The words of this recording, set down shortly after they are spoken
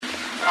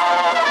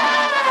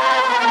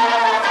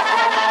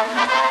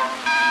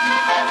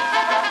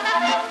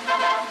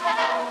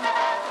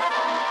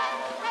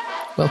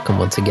Welcome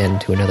once again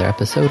to another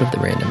episode of the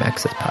Random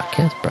Access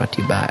Podcast, brought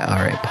to you by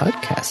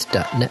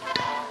rapodcast.net.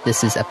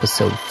 This is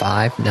episode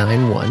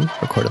 591,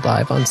 recorded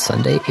live on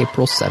Sunday,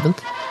 April 7th,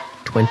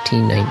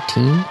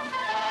 2019.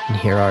 And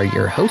here are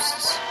your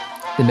hosts,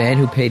 the man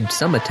who paid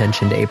some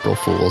attention to April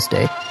Fool's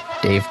Day,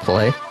 Dave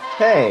Play.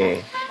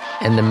 Hey.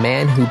 And the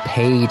man who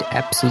paid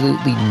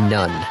absolutely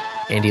none,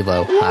 Andy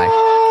Lowe. What?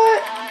 Hi.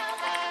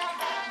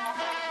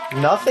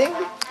 Nothing?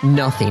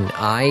 Nothing.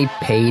 I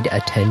paid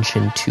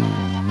attention to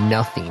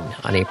nothing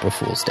on April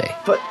Fool's Day.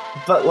 But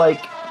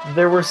like,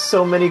 there were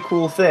so many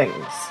cool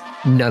things.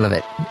 None of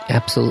it.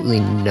 Absolutely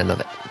none of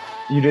it.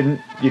 You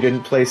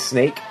didn't play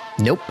Snake?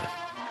 Nope.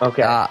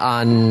 Okay.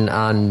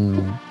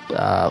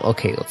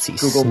 Okay, let's see.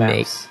 Google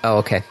Snake. Maps. Oh,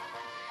 okay.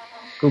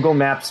 Google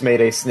Maps made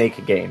a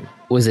Snake game.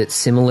 Was it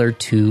similar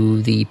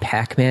to the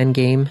Pac-Man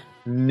game?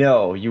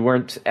 No, you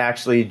weren't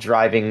actually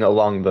driving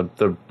along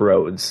the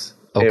roads.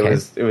 Okay.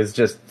 It was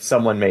just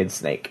someone made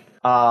Snake.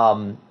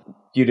 You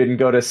didn't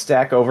go to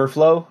Stack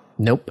Overflow?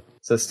 Nope.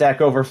 So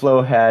Stack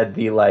Overflow had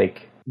the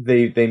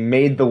they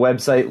made the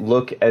website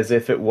look as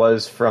if it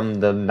was from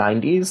the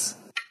 90s.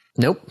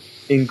 Nope.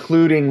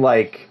 Including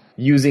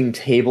using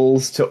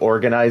tables to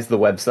organize the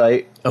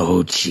website.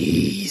 Oh,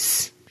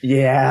 jeez.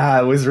 Yeah,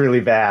 it was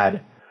really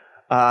bad.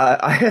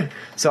 I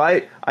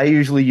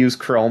usually use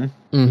Chrome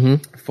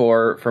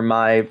for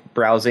my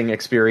browsing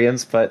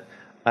experience, but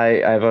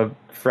I have a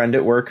friend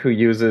at work who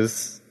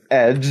uses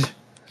Edge,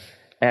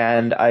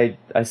 and I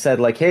said,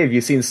 hey, have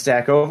you seen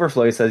Stack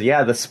Overflow? He says,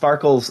 yeah, the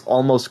sparkles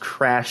almost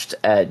crashed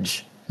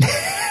Edge.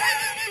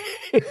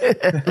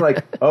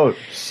 Oh,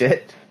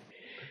 shit.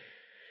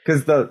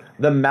 Because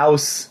the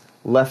mouse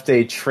left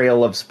a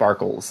trail of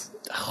sparkles.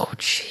 Oh,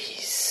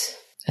 jeez.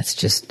 That's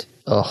just,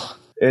 ugh.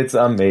 It's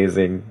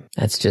amazing.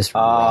 That's just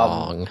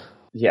wrong.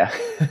 Yeah.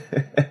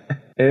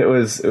 It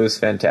was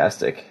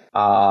fantastic.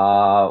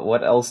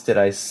 What else did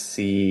I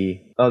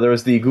see? Oh, there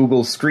was the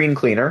Google Screen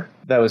Cleaner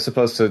that was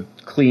supposed to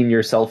clean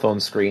your cell phone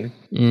screen.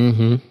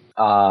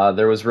 Mm-hmm.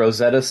 There was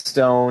Rosetta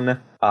Stone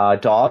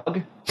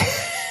Dog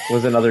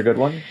was another good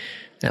one.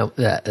 No,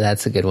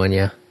 that's a good one,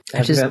 yeah.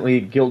 Evidently,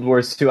 Guild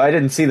Wars 2. I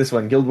didn't see this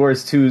one. Guild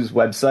Wars 2's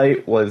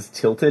website was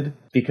tilted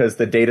because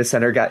the data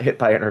center got hit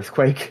by an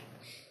earthquake.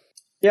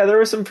 Yeah, there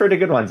were some pretty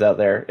good ones out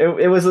there.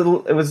 It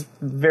was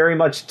very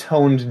much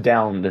toned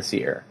down this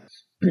year.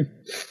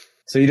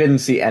 So you didn't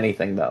see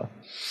anything, though?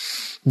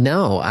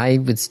 No, I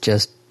was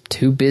just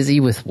too busy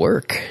with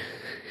work.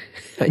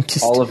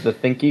 All of the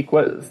thinky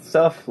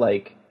stuff?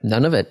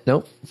 None of it.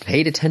 Nope.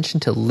 Paid attention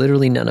to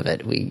literally none of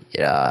it.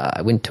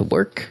 I went to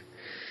work.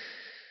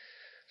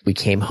 We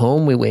came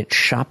home. We went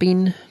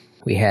shopping.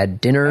 We had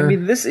dinner. I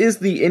mean, this is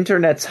the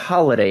internet's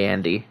holiday,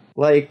 Andy.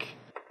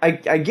 I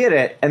get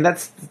it, and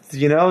that's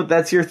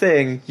that's your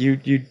thing. You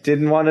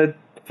didn't want to,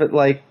 but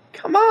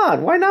come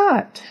on, why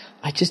not?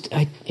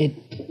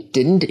 It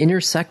didn't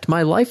intersect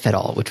my life at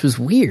all, which was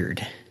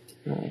weird.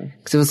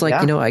 Because it was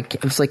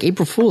it was like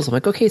April Fool's. I'm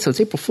like, okay, so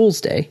it's April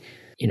Fool's Day.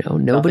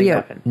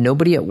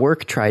 Nobody at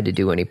work tried to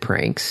do any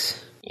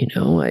pranks.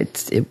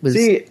 It was.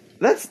 See,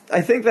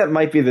 I think that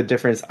might be the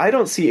difference. I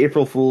don't see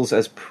April Fool's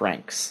as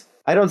pranks.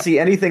 I don't see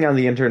anything on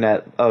the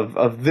internet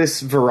of this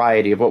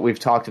variety of what we've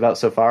talked about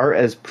so far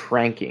as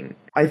pranking.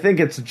 I think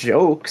it's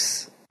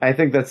jokes. I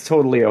think that's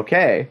totally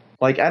okay.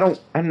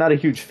 I'm not a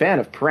huge fan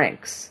of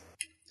pranks.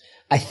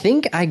 I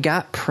think I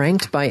got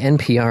pranked by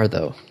NPR,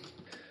 though.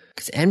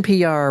 Because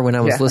NPR, when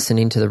I was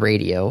listening to the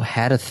radio,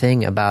 had a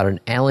thing about an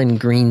Alan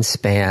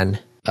Greenspan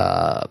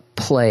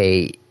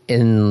play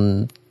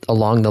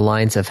along the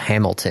lines of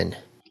Hamilton.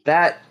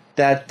 That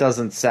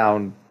doesn't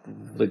sound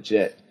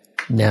legit.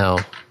 No.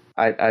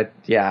 I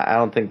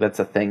don't think that's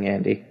a thing,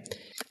 Andy.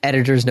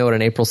 Editor's note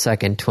on April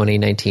 2nd,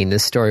 2019.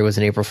 This story was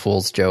an April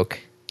Fool's joke.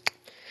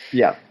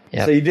 Yeah.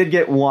 Yep. So you did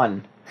get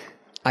one.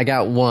 I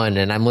got one,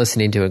 and I'm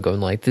listening to it going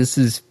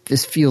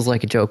this feels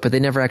like a joke, but they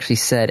never actually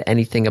said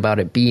anything about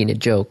it being a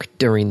joke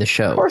during the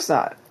show. Of course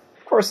not.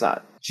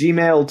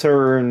 Gmail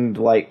turned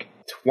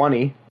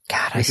 20.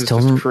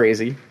 God,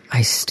 crazy.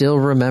 I still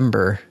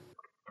remember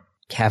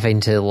having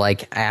to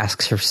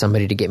ask for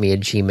somebody to get me a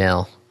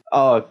Gmail.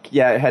 Oh,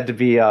 yeah, it had to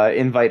be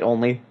invite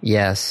only?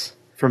 Yes.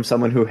 From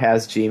someone who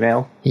has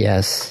Gmail?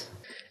 Yes.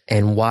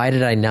 And why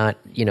did I not,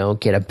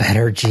 get a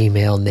better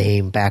Gmail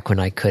name back when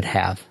I could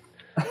have?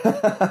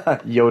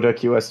 Yoda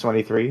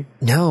QS23?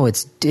 No,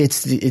 it's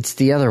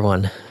the other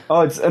one.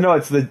 Oh, it's not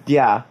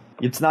Yoda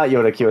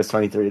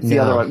QS23. It's the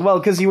other one. Well,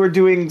 because you were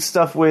doing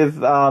stuff with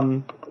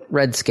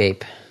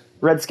Redscape.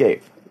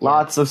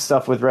 Lots of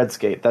stuff with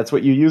Redscape. That's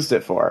what you used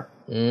it for.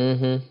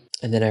 Mm-hmm.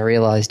 And then I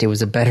realized it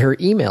was a better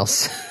email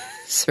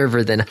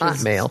server than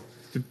Hotmail.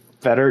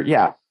 Better,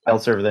 yeah. Email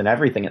server than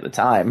everything at the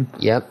time.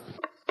 Yep.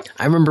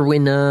 I remember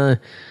when,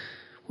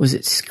 was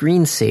it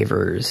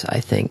Screensavers,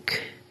 I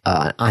think,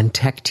 on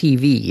Tech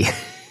TV. It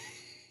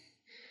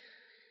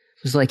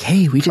was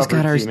hey, we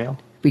got our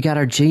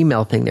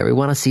Gmail thing there. We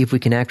want to see if we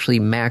can actually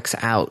max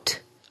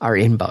out our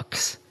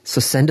inbox. So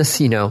send us,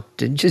 they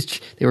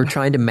were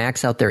trying to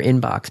max out their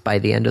inbox by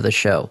the end of the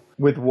show.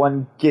 With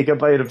 1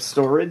 gigabyte of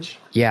storage?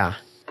 Yeah.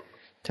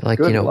 They're like,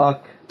 Good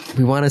luck.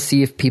 we want to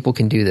see if people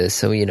can do this.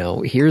 So,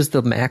 here's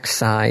the max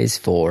size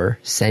for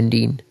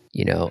sending,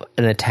 an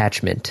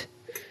attachment.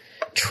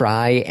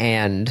 Try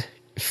and,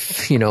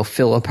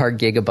 fill up our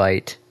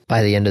gigabyte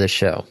by the end of the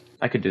show.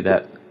 I could do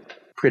that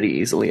pretty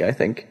easily, I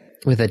think.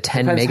 With a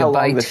 10 Depends how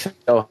long the megabyte,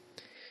 show.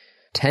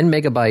 10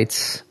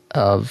 megabytes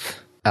of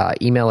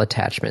email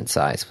attachment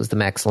size was the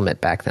max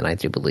limit back then, I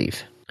do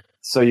believe.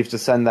 So you have to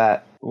send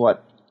that,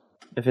 what?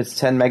 If it's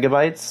 10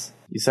 megabytes,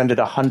 you send it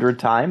 100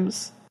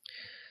 times?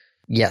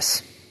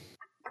 Yes.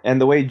 And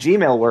the way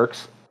Gmail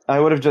works, I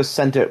would have just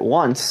sent it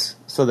once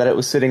so that it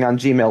was sitting on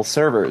Gmail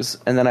servers,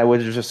 and then I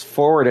would have just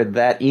forwarded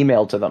that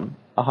email to them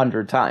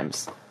 100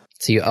 times.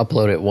 So you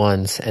upload it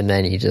once, and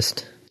then you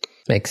just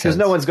make sense. Because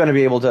no one's going to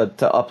be able to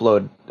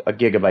upload a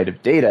gigabyte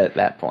of data at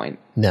that point.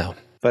 No.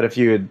 But if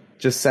you had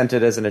just sent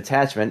it as an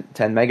attachment,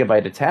 10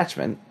 megabyte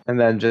attachment, and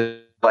then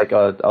just like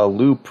a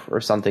loop or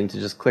something to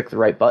just click the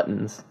right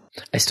buttons.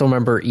 I still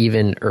remember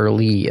even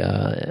early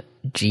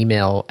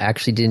Gmail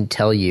actually didn't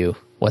tell you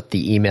what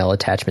the email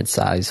attachment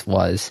size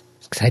was.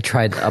 Because I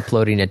tried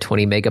uploading a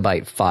 20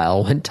 megabyte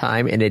file one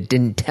time, and it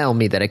didn't tell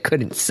me that I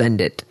couldn't send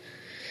it.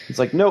 It's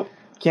like, nope,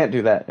 can't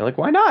do that. You're like,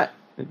 why not?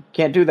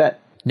 Can't do that.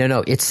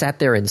 No, it sat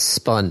there and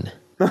spun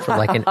for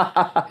like and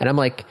I'm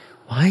like,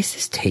 why is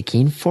this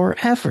taking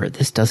forever?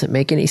 This doesn't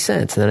make any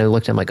sense. And then I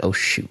looked, I'm like, oh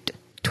shoot,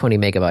 20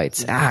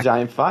 megabytes.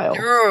 Giant file.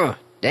 Ugh,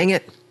 dang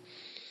it.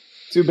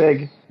 Too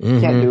big.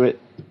 Can't do it.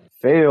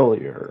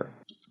 Failure.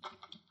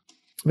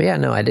 But yeah,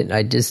 no, I didn't.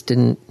 I just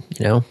didn't,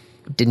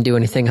 didn't do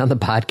anything on the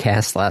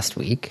podcast last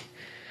week.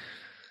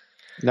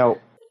 No.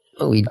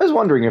 I was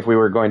wondering if we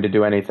were going to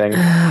do anything.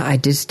 I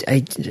didn't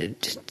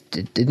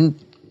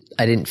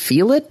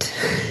feel it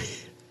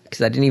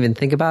because I didn't even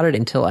think about it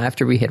until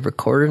after we had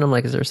recorded. I'm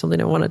like, is there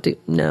something I want to do?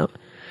 No.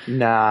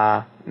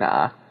 Nah.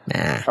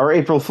 Our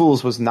April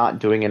Fool's was not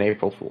doing an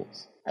April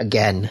Fool's.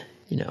 Again.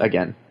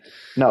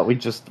 No,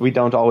 we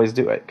don't always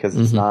do it because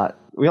it's not.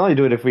 We only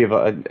do it if we have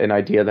an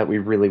idea that we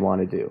really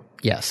want to do.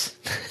 Yes.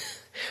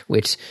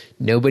 Which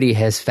nobody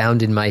has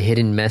found in my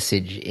hidden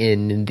message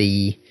in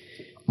the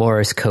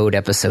Morse code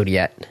episode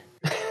yet.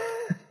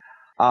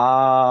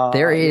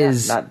 There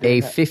is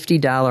a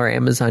 $50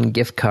 Amazon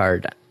gift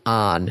card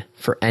on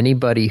for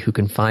anybody who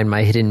can find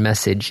my hidden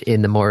message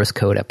in the Morse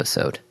code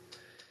episode.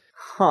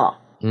 Huh.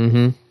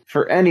 Mm-hmm.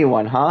 For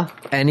anyone, huh?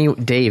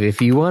 Dave,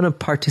 if you want to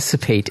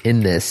participate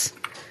in this.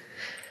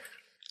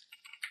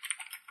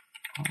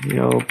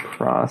 Audio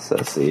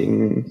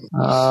processing.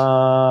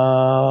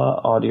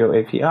 Audio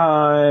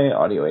API.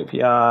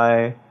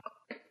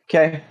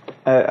 Okay.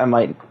 I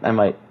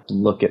might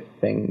look at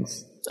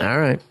things. All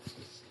right.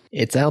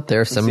 It's out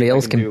there. Somebody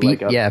else can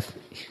beat. A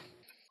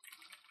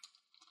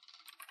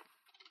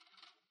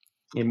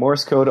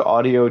Morse code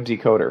audio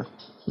decoder.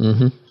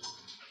 Mm-hmm.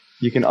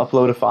 You can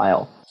upload a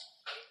file.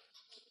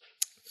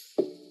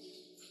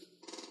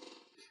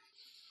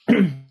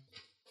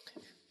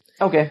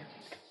 Okay.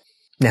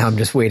 Now I'm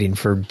just waiting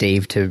for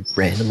Dave to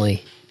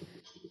randomly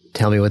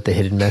tell me what the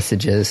hidden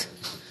message is.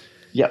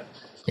 Yep.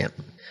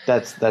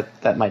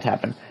 That might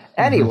happen.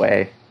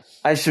 Anyway,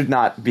 I should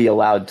not be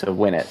allowed to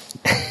win it.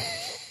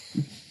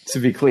 To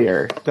be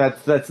clear,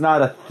 that's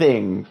not a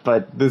thing.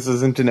 But this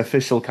isn't an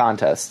official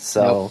contest,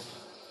 so.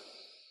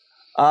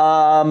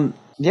 Nope.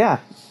 Yeah.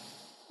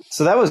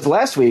 So that was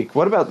last week.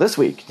 What about this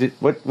week?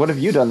 What have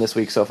you done this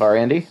week so far,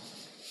 Andy?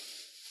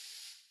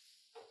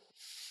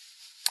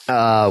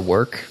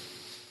 Work.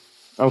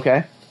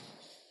 Okay.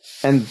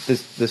 And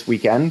this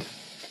weekend?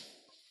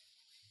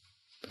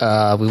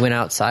 We went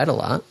outside a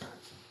lot.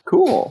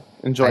 Cool.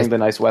 Enjoying the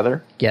nice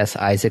weather. Yes,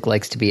 Isaac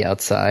likes to be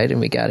outside, and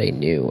we got a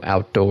new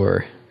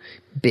outdoor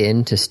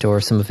bin to store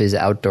some of his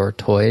outdoor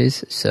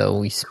toys. So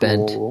we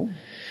spent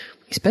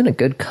a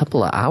good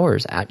couple of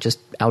hours just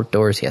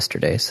outdoors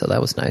yesterday. So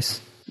that was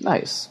nice.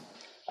 Nice.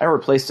 I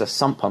replaced a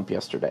sump pump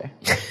yesterday.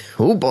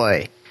 Oh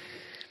boy!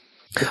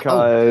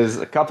 Because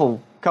a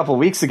couple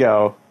weeks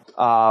ago,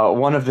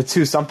 one of the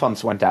two sump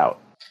pumps went out.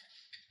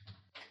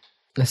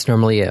 That's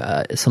normally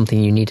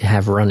something you need to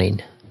have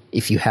running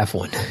if you have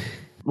one.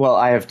 Well,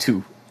 I have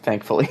two,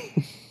 thankfully.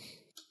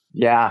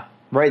 Yeah,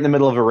 right in the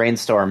middle of a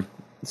rainstorm.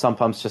 Sump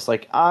pump's just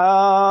like,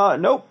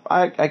 nope,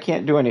 I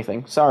can't do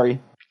anything. Sorry.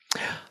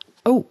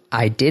 Oh,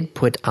 I did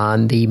put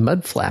on the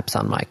mud flaps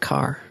on my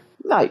car.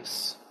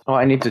 Nice. Oh,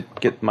 I need to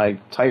get my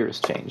tires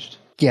changed.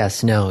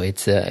 Yes, no,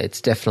 it's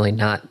definitely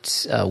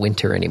not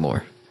winter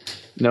anymore.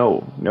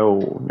 No,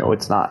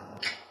 it's not.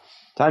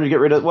 Time to get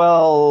rid of...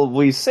 Well,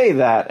 we say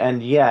that,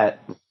 and yet,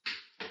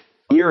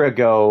 a year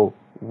ago,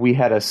 we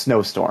had a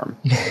snowstorm.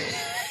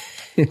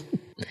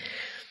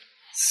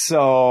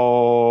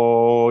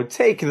 So,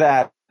 take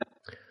that.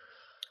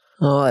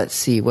 Oh, let's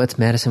see. What's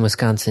Madison,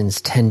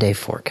 Wisconsin's 10-day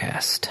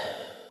forecast?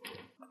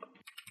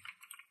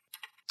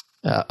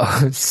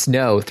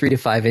 Snow, 3 to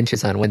 5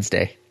 inches on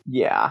Wednesday.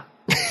 Yeah.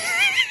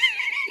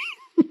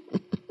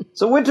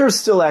 So winter's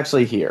still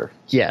actually here.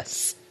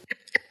 Yes.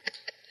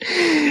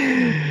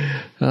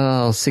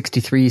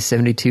 63,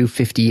 72,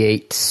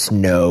 58,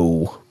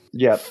 snow.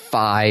 Yep.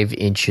 5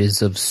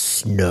 inches of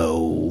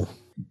snow.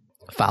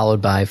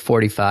 Followed by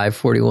 45,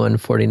 41,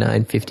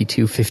 49,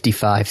 52,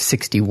 55,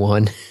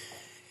 61.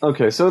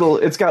 Okay, so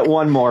it's got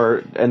one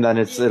more, and then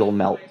it'll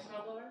melt.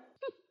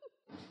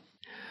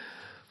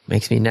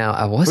 Makes me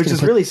now. Which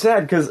is really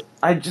sad because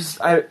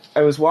I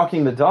was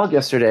walking the dog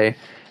yesterday,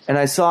 and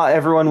I saw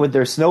everyone with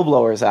their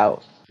snowblowers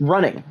out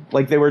running.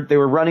 Like they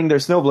were running their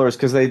snowblowers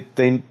because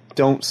they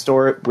don't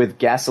store it with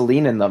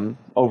gasoline in them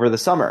over the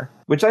summer,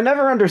 which I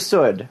never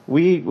understood.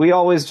 We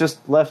always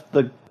just left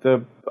the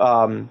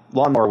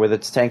lawnmower with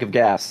its tank of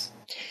gas.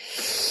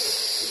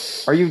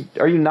 Are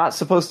you not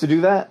supposed to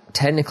do that?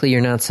 Technically,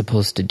 you're not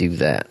supposed to do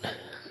that.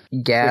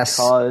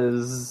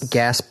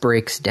 Gas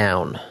breaks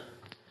down.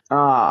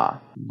 Ah,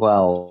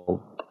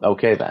 well,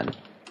 okay then.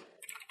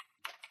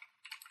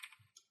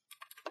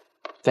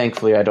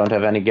 Thankfully, I don't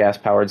have any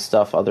gas-powered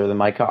stuff other than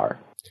my car.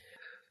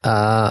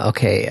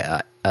 Okay.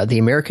 The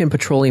American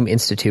Petroleum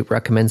Institute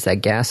recommends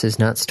that gas is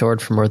not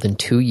stored for more than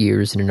 2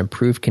 years in an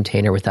approved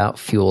container without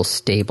fuel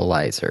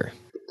stabilizer.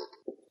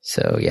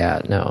 So,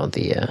 yeah, no,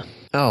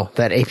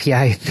 that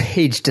API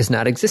page does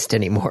not exist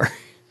anymore.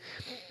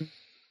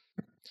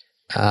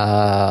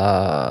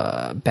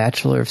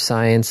 Bachelor of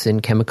Science in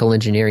Chemical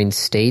Engineering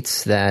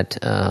states that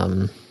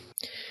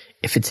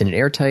if it's in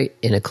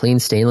a clean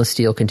stainless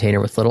steel container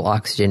with little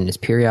oxygen and is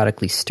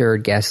periodically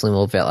stirred, gasoline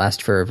will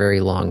last for a very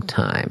long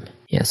time.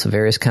 Yeah, so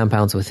various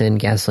compounds within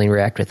gasoline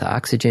react with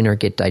oxygen or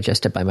get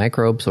digested by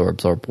microbes or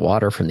absorb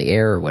water from the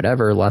air or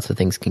whatever. Lots of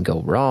things can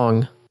go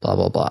wrong, blah,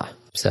 blah, blah.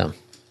 So,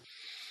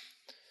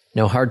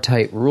 no hard,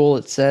 tight rule,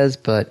 it says,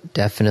 but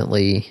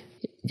definitely,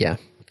 yeah,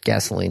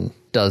 gasoline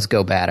does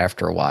go bad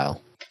after a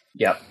while.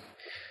 Yep.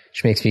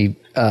 Which makes me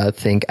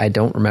think I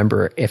don't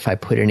remember if I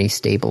put any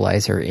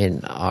stabilizer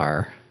in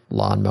our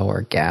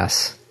lawnmower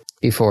gas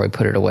before I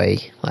put it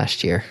away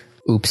last year.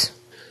 Oops.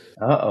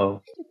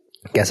 Uh-oh.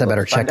 Guess I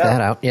better check that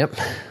out. Yep.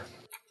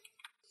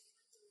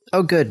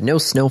 Oh, good. No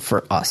snow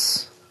for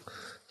us.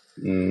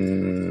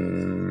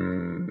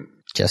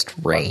 Just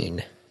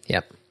rain.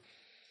 Yep.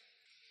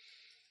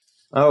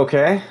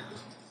 Okay.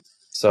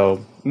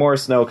 So, more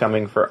snow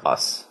coming for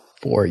us.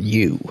 For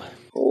you.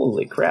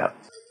 Holy crap.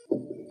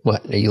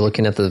 What? Are you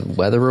looking at the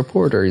weather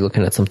report, or are you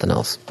looking at something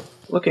else?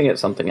 Looking at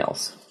something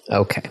else.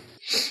 Okay.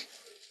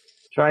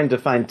 Trying to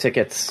find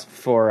tickets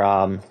for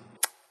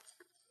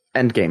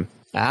Endgame.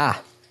 Ah.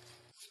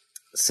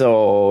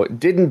 So,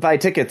 didn't buy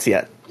tickets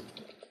yet.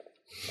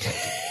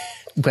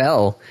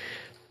 Well,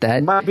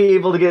 that... Might be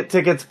able to get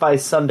tickets by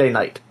Sunday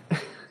night.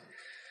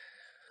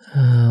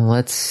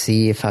 Let's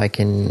see if I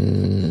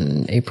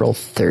can... April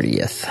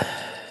 30th.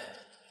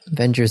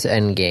 Avengers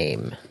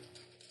Endgame.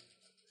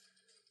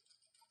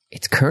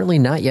 It's currently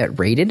not yet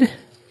rated?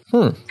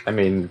 I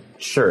mean,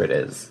 sure it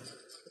is.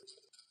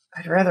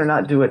 I'd rather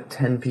not do a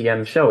 10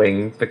 p.m.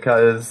 showing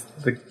because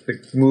the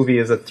movie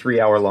is a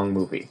 3-hour-long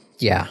movie.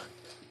 Yeah.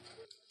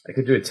 I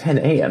could do a 10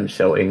 a.m.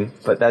 showing,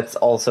 but that's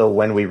also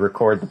when we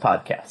record the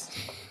podcast.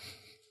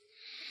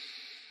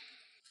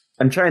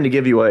 I'm trying to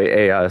give you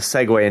a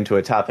segue into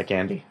a topic,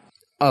 Andy.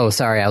 Oh,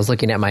 sorry, I was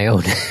looking at my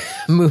own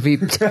movie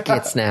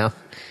tickets now.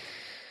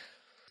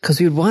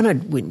 Because we would want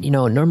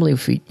to, normally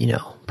if we,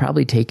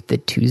 probably take the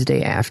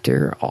Tuesday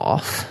after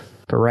off.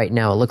 But right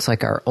now it looks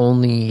like our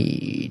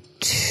only...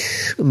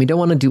 we don't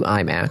want to do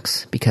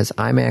IMAX because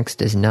IMAX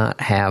does not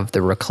have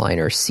the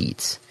recliner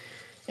seats.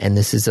 And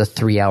this is a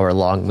 3-hour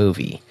long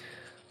movie.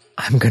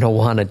 I'm going to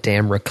want a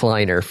damn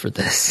recliner for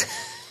this.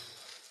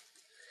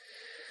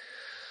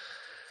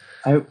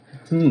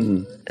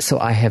 So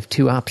I have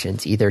two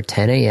options, either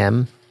 10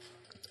 a.m.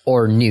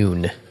 or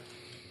noon.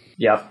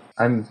 Yep.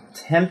 I'm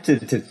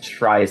tempted to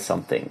try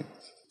something,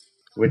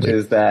 which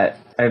is that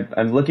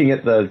I'm looking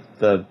at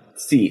the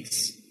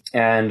seats,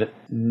 and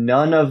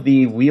none of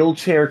the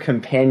wheelchair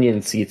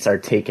companion seats are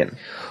taken.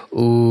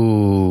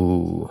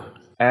 Ooh.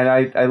 And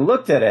I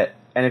looked at it,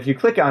 and if you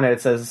click on it,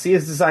 it says, the seat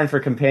is designed for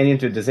a companion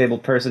to a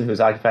disabled person who is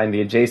occupying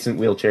the adjacent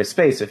wheelchair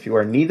space. If you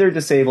are neither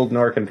disabled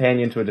nor a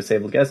companion to a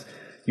disabled guest,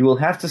 you will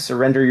have to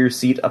surrender your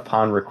seat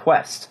upon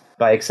request.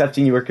 By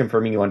accepting, you are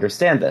confirming you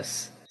understand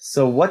this.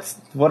 So what's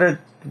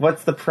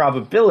the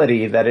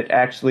probability that it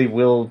actually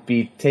will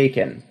be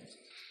taken?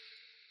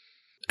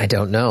 I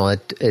don't know.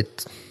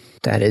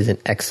 That is an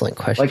excellent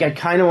question. Like I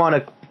kind of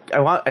want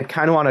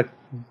to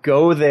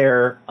go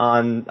there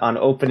on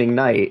opening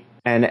night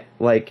and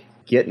like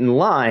get in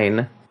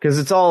line because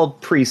it's all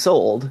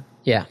pre-sold.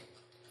 Yeah.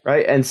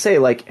 Right? And say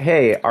like,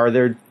 "Hey, are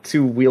there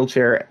two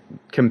wheelchair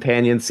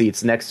companion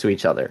seats next to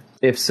each other?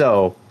 If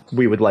so,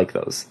 we would like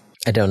those."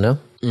 I don't know.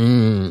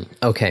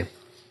 Okay.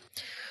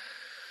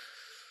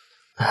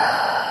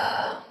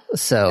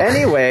 So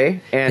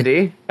anyway,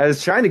 Andy, I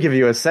was trying to give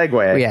you a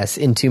segue. Yes,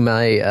 into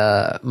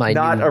my my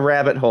not new, a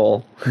rabbit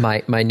hole.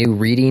 My new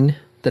reading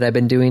that I've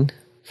been doing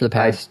for the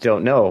past. I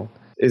don't know.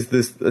 Is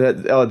this?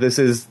 This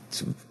is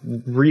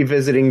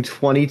revisiting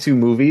 22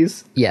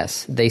 movies.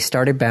 Yes, they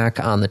started back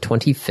on the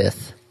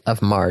 25th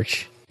of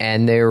March,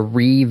 and they're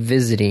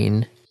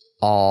revisiting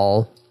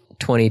all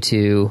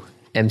 22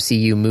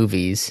 MCU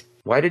movies.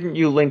 Why didn't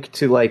you link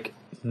to like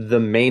the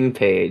main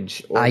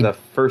page or the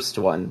first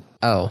one?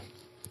 Oh.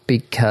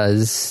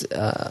 because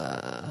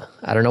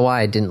I don't know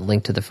why I didn't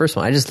link to the first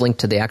one. I just linked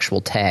to the actual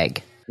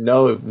tag.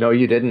 No,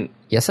 you didn't.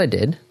 Yes, I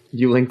did.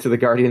 You linked to the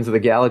Guardians of the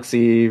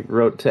Galaxy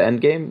Road to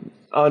Endgame?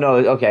 Oh, no,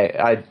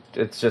 okay.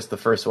 It's just the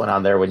first one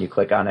on there when you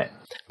click on it.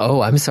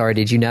 Oh, I'm sorry.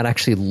 Did you not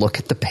actually look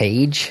at the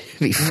page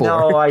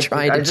before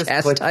trying to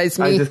chastise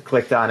me? I just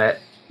clicked on it.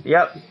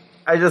 Yep.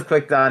 I just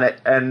clicked on it,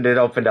 and it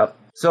opened up.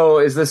 So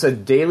is this a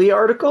daily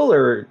article,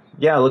 or...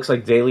 Yeah, it looks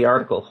like daily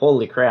article.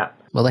 Holy crap.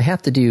 Well, they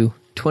have to do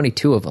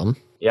 22 of them.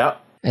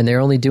 Yep. And they're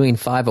only doing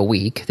 5 a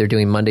week. They're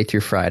doing Monday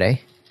through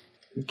Friday.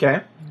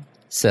 Okay.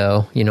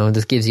 So,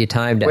 this gives you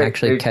time to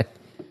actually catch...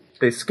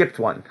 They skipped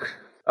one.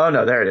 Oh,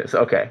 no, there it is.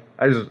 Okay.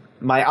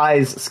 My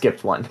eyes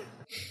skipped one.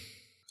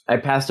 I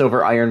passed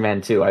over Iron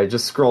Man 2. I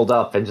just scrolled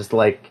up and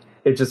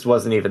it just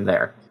wasn't even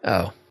there.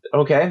 Oh.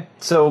 Okay.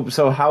 So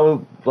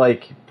how,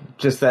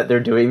 just that they're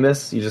doing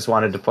this, you just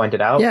wanted to point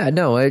it out? Yeah,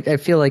 no, I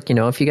feel like,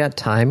 if you got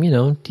time,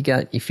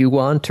 if you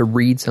want to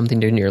read something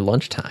during your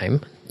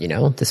lunchtime,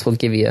 this will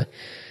give you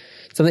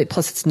something.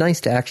 Plus, it's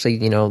nice to actually,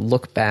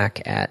 look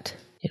back at,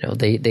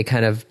 they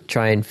kind of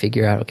try and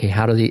figure out, okay,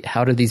 how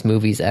do these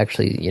movies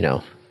actually,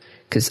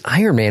 because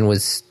Iron Man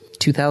was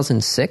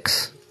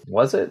 2006.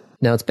 Was it?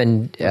 No, it's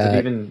been was it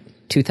even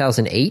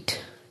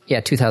 2008.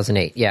 Yeah,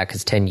 2008. Yeah,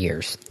 because 10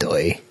 years.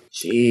 Doy.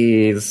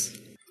 Jeez.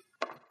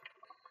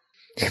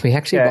 We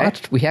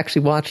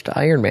actually watched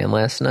Iron Man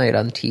last night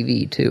on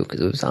TV too,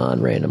 because it was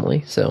on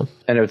randomly. So,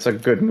 and it's a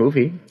good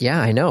movie. Yeah,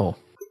 I know.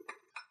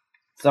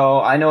 So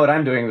I know what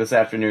I'm doing this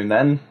afternoon.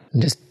 Then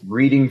just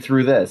reading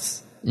through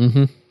this.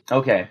 Mm-hmm.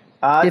 Okay,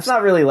 it's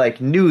not really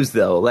like news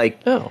though.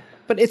 No,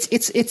 but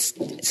it's.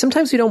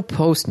 Sometimes we don't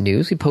post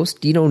news. We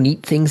post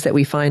neat things that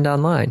we find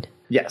online.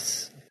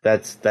 Yes,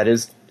 that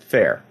is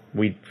fair.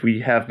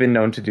 We have been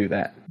known to do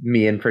that.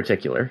 Me in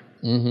particular.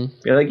 Mm-hmm.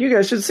 You're like, you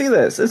guys should see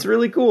this. It's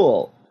really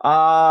cool.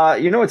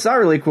 It's not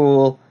really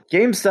cool.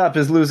 GameStop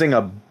is losing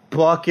a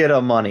bucket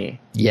of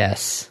money.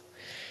 Yes.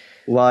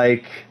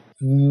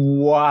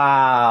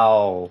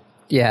 Wow.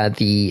 Yeah,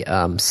 the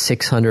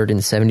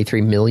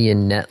 673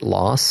 million net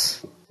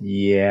loss.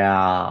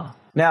 Yeah.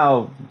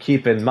 Now,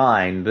 keep in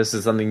mind, this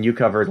is something you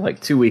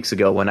covered 2 weeks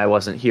ago when I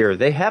wasn't here.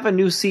 They have a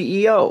new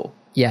CEO.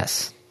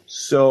 Yes.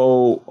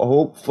 So,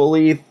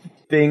 hopefully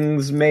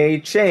things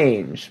may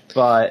change,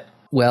 but...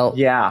 Well,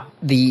 yeah.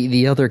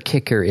 The other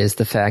kicker is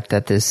the fact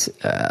that this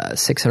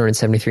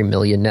 673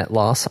 million net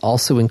loss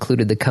also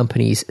included the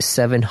company's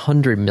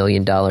 $700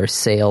 million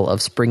sale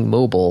of Spring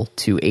Mobile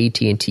to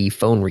AT&T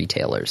phone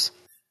retailers.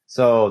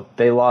 So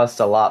they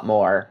lost a lot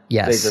more.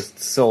 Yes. They just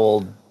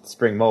sold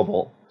Spring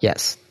Mobile.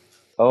 Yes.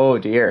 Oh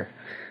dear.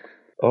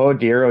 Oh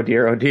dear, oh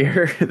dear, oh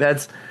dear.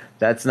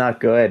 That's not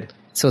good.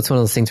 So it's one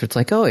of those things where it's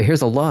like, oh,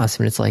 here's a loss.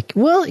 And it's like,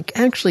 well, it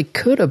actually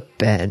could have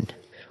been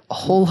a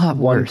whole lot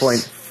worse.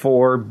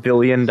 $1.4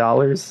 billion?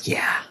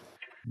 Yeah.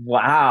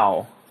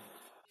 Wow.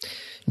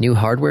 New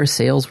hardware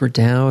sales were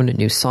down.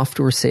 New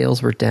software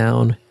sales were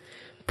down.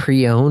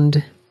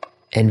 Pre-owned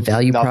and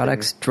value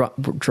products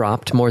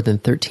dropped more than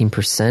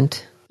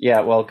 13%.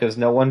 Yeah, well, because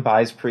no one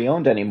buys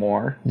pre-owned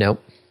anymore.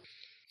 Nope.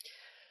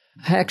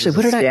 Actually,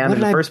 what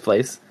did first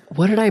place?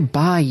 What did I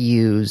buy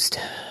used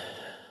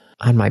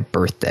on my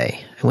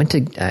birthday? I went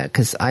to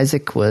because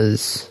Isaac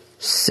was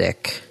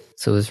sick.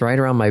 So it was right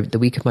around the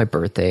week of my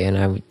birthday,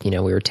 and we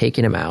were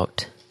taking him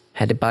out.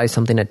 Had to buy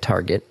something at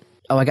Target.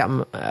 Oh, I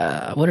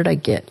got what did I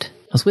get?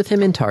 I was with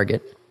him in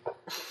Target,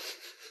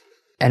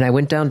 and I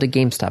went down to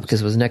GameStop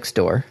because it was next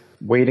door.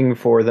 Waiting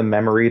for the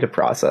memory to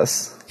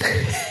process.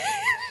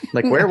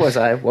 Where was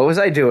I? What was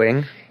I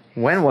doing?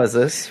 When was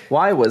this?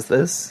 Why was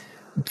this?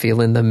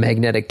 Feeling the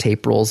magnetic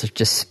tape rolls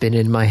just spin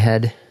in my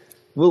head.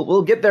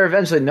 We'll get there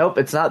eventually. Nope,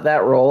 it's not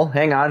that roll.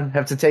 Hang on,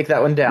 have to take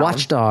that one down.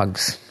 Watch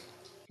Dogs.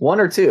 1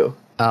 or 2?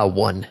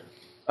 1.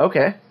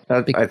 Okay.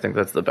 I think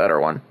that's the better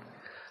one.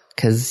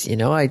 Because,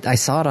 I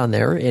saw it on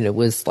there, and it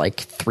was like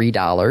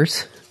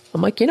 $3.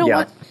 I'm like,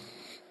 what?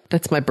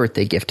 That's my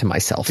birthday gift to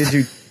myself.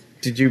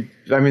 Did you,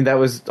 that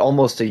was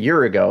almost a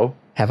year ago.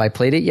 Have I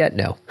played it yet?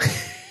 No.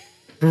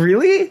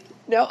 Really?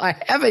 No,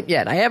 I haven't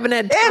yet. I haven't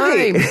had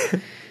time.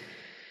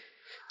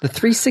 The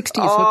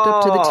 360 is hooked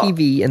up to the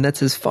TV, and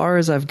that's as far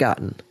as I've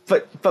gotten.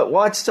 But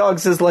Watch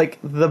Dogs is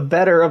the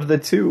better of the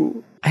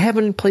two. I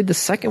haven't played the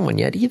second one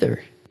yet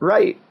either.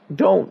 Right.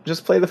 Don't.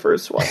 Just play the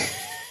first one.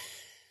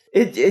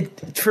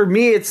 It for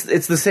me, it's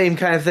the same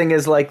kind of thing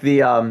as the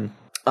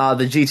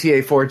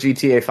GTA 4,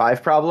 GTA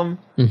 5 problem.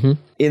 Mm-hmm.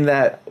 In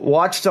that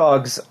Watch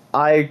Dogs,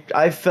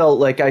 I felt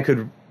like I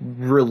could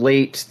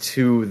relate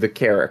to the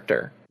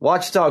character.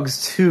 Watch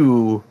Dogs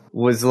 2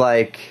 was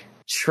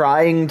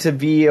trying to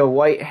be a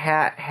white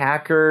hat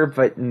hacker,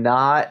 but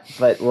not.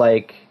 But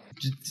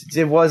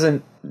it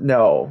wasn't.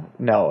 No.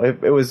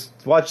 It was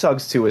Watch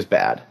Dogs 2 was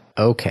bad.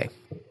 Okay.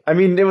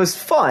 It was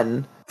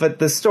fun, but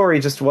the story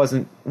just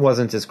wasn't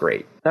as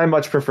great. I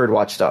much preferred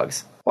Watch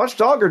Dogs. Watch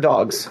Dog or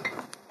Dogs?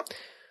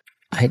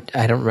 I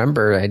don't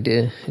remember. I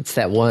did. It's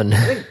that one.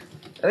 I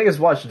think it's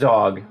Watch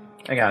Dog.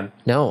 Hang on.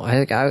 No,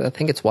 I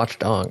think it's Watch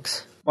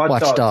Dogs.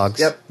 Watch Dogs.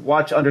 Yep.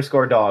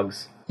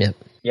 Watch_Dogs. Yep.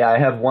 Yeah, I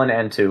have 1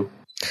 and 2.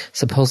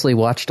 Supposedly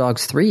Watch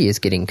Dogs 3 is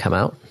getting come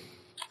out.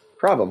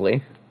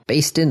 Probably.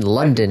 Based in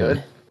London.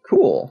 Good.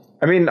 Cool.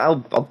 I mean,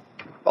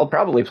 I'll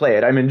probably play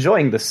it. I'm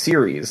enjoying the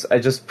series. I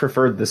just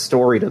preferred the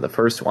story to the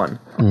first one.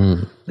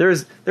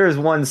 There's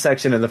one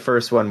section in the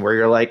first one where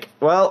you're like,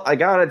 well, I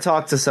gotta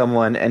talk to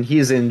someone and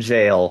he's in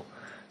jail,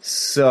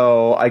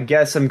 so I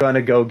guess I'm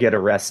gonna go get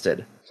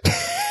arrested.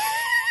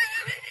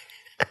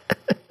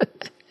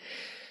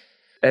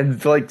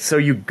 And like, so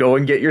you go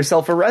and get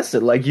yourself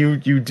arrested. Like you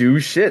do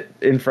shit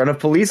in front of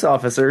police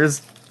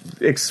officers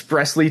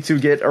expressly to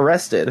get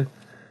arrested.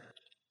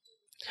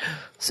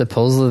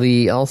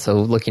 Supposedly, also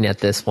looking at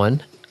this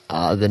one,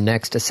 the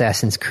next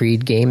Assassin's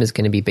Creed game is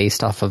going to be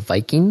based off of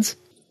Vikings.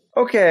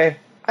 Okay,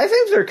 I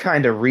think they're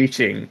kind of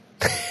reaching.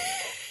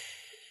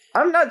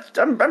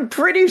 I'm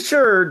pretty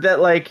sure that,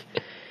 like,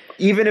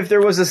 even if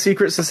there was a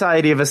secret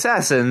society of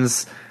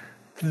assassins,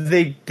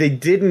 they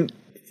didn't.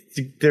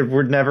 There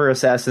were never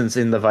assassins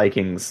in the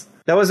Vikings.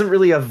 That wasn't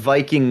really a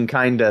Viking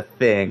kind of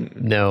thing.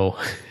 No,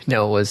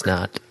 it was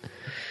not.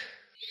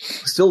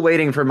 Still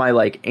waiting for my,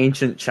 like,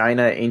 ancient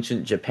China,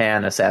 ancient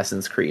Japan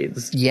Assassin's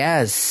Creeds.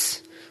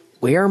 Yes.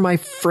 Where are my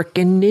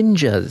frickin'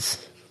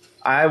 ninjas?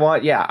 I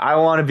want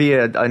to be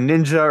a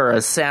ninja or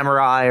a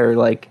samurai or,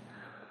 like,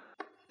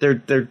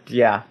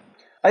 yeah.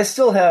 I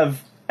still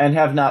have and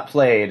have not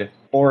played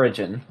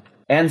Origin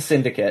and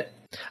Syndicate.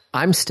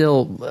 I'm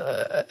still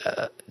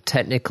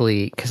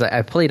technically, because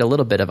I played a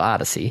little bit of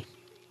Odyssey.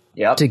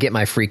 Yep. To get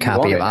my free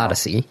copy of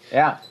Odyssey.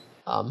 Yeah.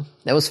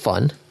 That was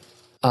fun.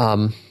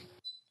 When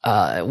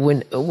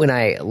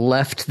I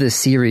left the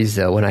series,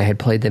 though, when I had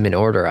played them in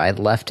order, I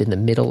left in the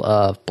middle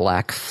of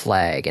Black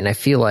Flag, and I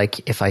feel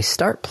like if I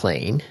start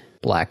playing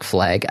Black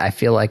Flag, I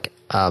feel like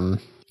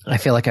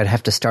I'd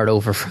have to start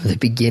over from the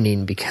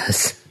beginning,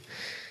 because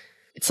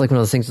it's like one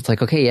of those things. It's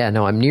like, okay, yeah,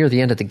 no, I'm near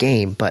the end of the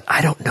game, but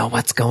I don't know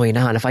what's going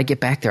on. If I get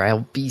back there,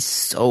 I'll be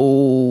so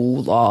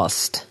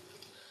lost.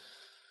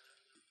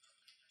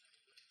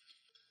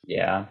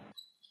 Yeah.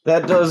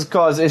 That does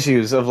cause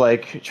issues of,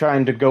 like,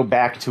 trying to go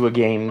back to a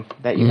game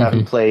that you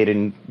haven't played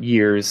in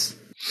years.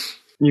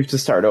 You have to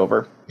start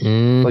over.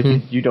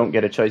 Like, you don't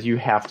get a choice. You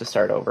have to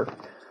start over.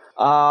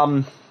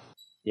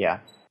 Yeah.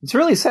 It's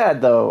really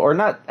sad, though. Or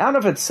not. I don't know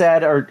if it's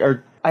sad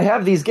or I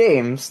have these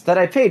games that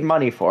I paid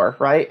money for,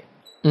 right?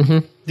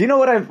 Do you know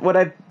what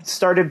I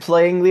started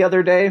playing the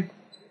other day?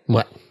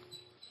 What?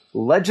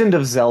 Legend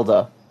of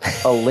Zelda: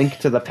 A Link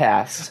to the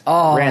Past.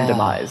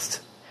 Randomized.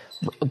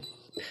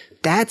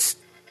 That's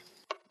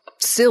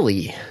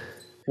silly.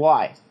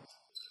 Why?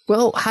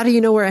 Well, how do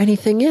you know where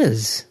anything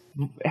is?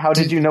 How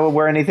did you know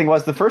where anything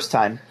was the first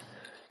time?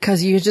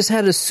 Because you just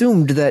had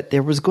assumed that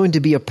there was going to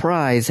be a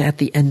prize at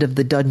the end of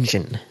the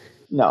dungeon.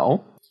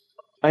 No.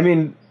 I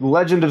mean,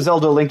 Legend of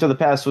Zelda: Link to the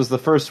Past was the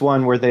first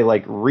one where they,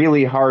 like,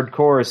 really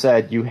hardcore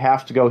said you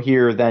have to go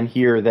here, then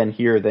here, then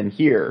here, then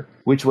here,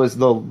 which was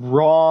the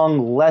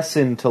wrong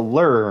lesson to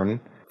learn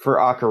for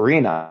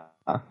Ocarina.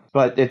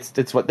 But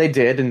it's what they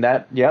did, and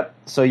that, yep.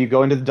 So you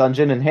go into the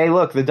dungeon, and hey,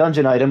 look, the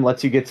dungeon item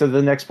lets you get to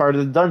the next part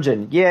of the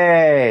dungeon.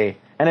 Yay!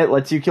 And it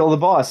lets you kill the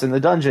boss in the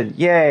dungeon.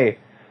 Yay!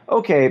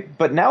 Okay,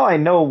 but now I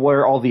know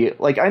where all the,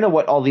 like, I know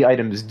what all the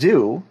items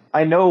do.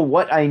 I know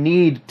what I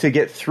need to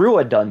get through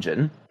a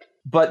dungeon.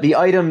 But the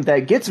item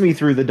that gets me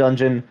through the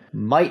dungeon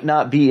might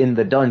not be in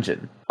the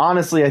dungeon.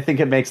 Honestly, I think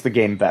it makes the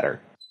game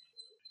better.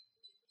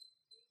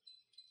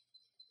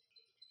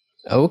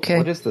 Okay.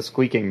 What is the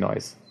squeaking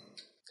noise?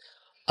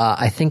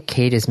 I think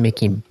Kate is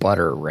making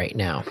butter right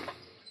now.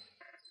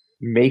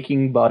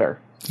 Making butter.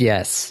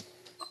 Yes.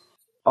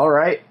 All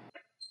right.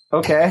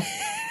 Okay.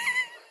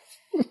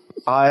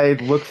 I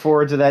look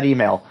forward to that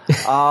email.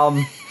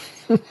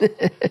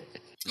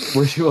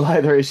 Which will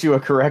either issue a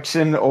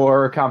correction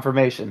or a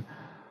confirmation.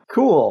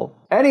 Cool.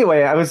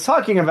 Anyway, I was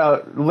talking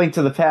about Link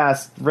to the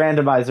Past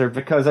randomizer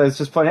because I was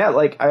just pointing out,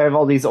 like, I have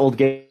all these old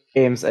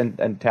games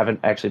and haven't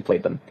actually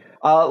played them.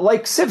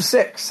 Like Civ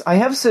 6. I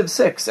have Civ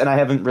 6 and I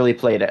haven't really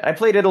played it. I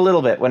played it a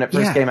little bit when it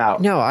first came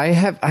out. No,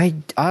 I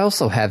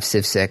also have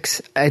Civ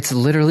 6. It's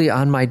literally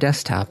on my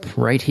desktop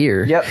right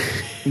here. Yep.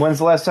 When's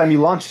the last time you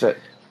launched it?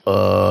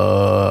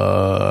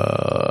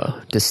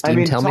 Does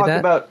Steam tell me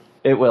that?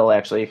 It will,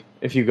 actually.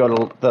 If you go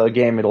to the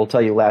game, it'll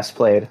tell you last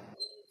played.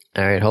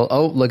 All right,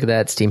 oh, look at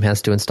that. Steam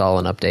has to install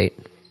an update.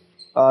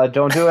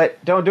 Don't do it.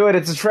 Don't do it.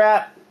 It's a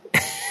trap.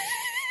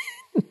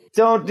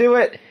 Don't do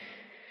it.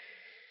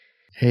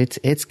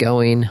 It's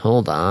going.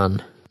 Hold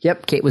on.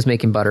 Yep, Kate was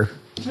making butter.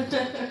 That's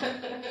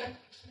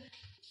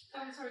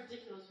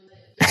ridiculous.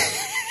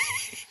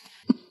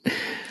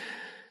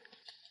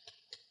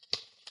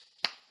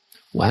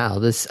 Wow,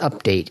 this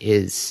update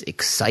is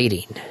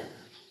exciting.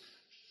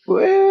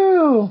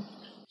 Woo!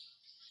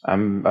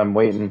 I'm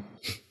waiting.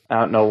 I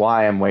don't know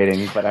why I'm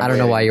waiting, but I don't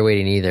know why you're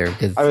waiting either.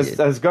 I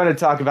was going to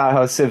talk about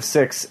how Civ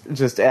 6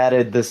 just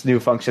added this new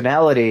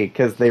functionality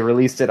because they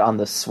released it on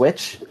the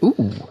Switch. Ooh.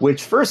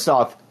 Which, first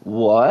off,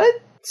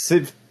 what?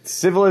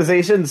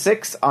 Civilization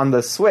 6 on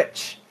the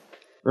Switch.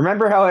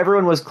 Remember how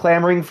everyone was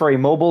clamoring for a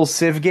mobile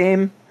Civ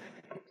game?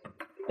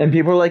 And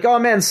people were like, oh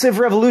man, Civ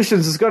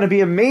Revolutions is going to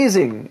be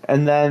amazing.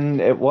 And then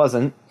it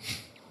wasn't.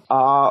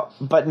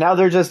 But now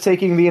they're just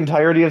taking the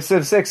entirety of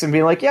Civ 6 and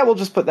being like, yeah, we'll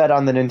just put that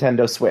on the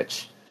Nintendo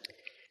Switch.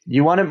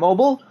 You want it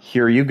mobile?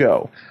 Here you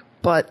go.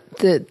 But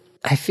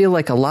I feel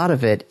like a lot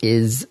of it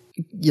is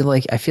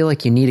I feel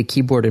like you need a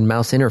keyboard and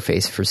mouse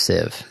interface for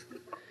Civ.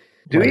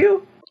 Do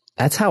you?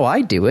 That's how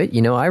I do it.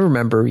 I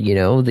remember,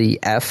 the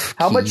F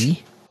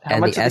key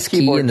and the S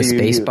key and the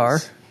space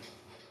bar.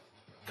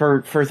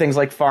 For things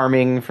like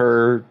farming,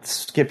 for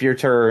skip your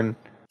turn.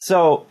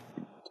 So,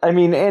 I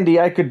mean, Andy,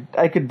 I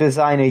could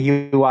design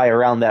a UI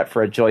around that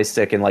for a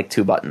joystick and like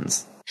 2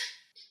 buttons.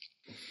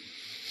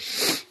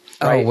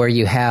 Right? Oh, where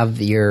you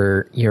have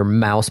your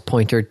mouse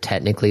pointer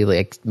technically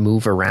like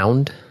move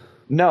around?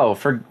 No,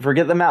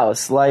 forget the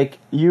mouse. Like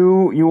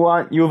you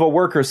have a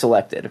worker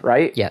selected,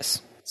 right?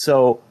 Yes.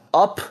 So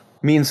up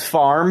means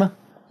farm,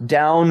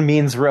 down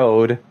means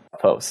road,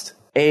 post.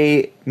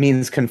 A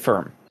means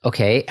confirm.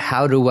 Okay,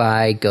 how do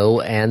I go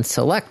and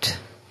select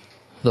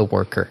the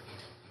worker?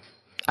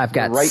 I've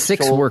got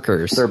 6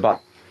 workers.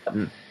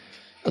 Button.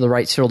 The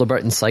right shoulder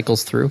button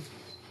cycles through?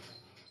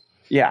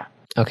 Yeah.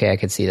 Okay, I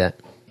could see that.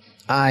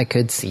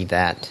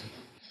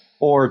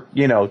 Or,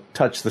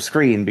 touch the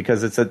screen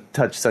because it's a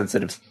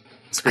touch-sensitive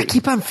screen. I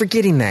keep on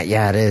forgetting that.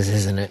 Yeah, it is,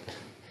 isn't it?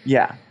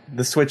 Yeah,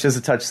 the Switch is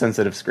a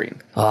touch-sensitive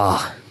screen.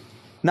 Oh.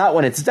 Not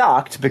when it's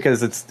docked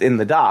because it's in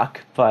the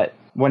dock, but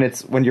when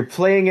you're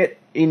playing it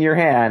in your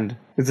hand,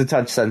 it's a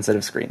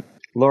touch-sensitive screen.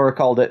 Laura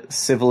called it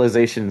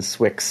Civilization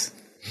Swix.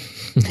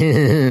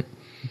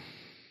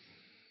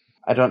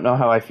 I don't know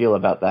how I feel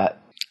about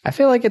that. I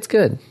feel like it's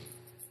good.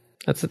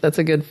 That's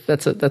a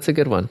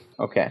good one.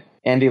 Okay.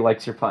 Andy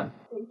likes your pun.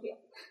 Thank you.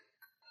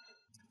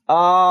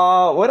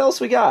 What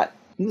else we got?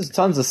 There's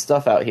tons of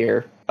stuff out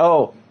here.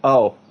 Oh,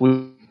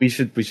 we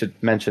should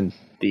mention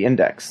the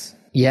index.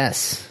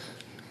 Yes.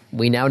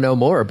 We now know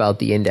more about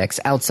the index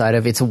outside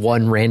of its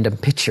one random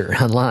picture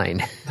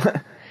online.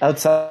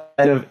 Outside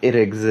of it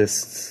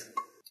exists.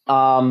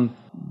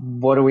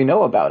 What do we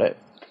know about it?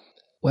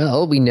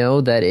 Well, we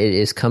know that it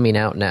is coming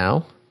out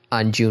now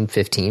on June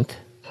 15th.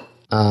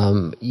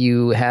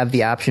 You have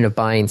the option of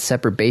buying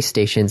separate base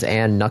stations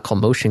and knuckle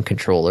motion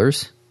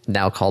controllers,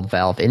 now called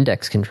Valve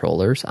Index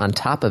controllers, on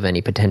top of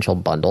any potential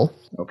bundle.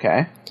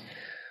 Okay.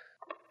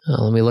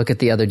 Let me look at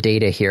the other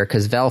data here,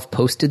 because Valve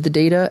posted the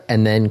data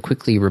and then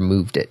quickly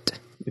removed it.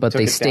 But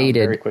they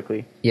stated very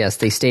quickly. Yes,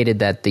 they stated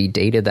that the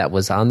data that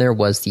was on there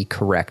was the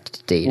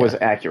correct data. Was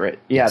accurate.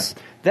 Yes.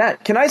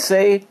 Can I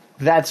say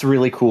that's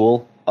really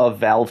cool of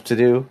Valve to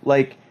do?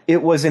 Like,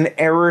 it was an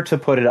error to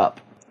put it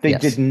up. They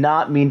did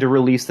not mean to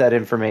release that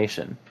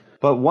information.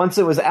 But once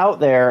it was out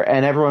there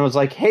and everyone was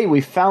like, hey,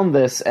 we found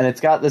this and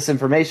it's got this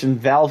information,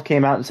 Valve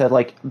came out and said,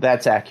 like,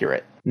 that's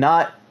accurate.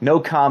 Not, no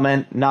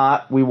comment,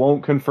 not, we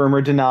won't confirm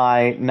or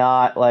deny,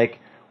 not like,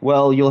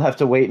 well, you'll have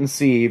to wait and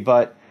see,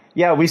 but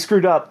yeah, we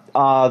screwed up.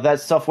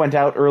 That stuff went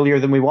out earlier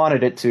than we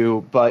wanted it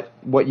to, but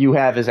what you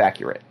have is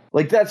accurate.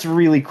 Like, that's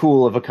really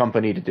cool of a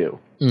company to do.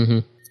 Mm-hmm.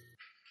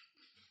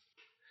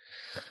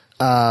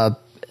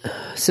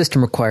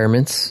 System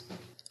requirements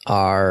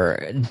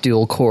are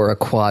dual core or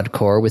quad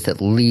core with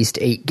at least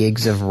 8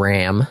 gigs of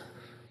RAM.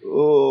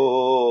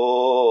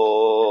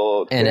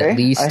 Okay. And at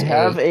least I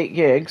have 8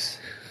 gigs.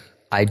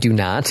 I do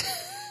not.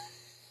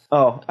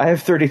 Oh, I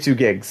have 32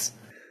 gigs.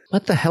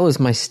 What the hell is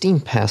my Steam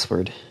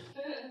password?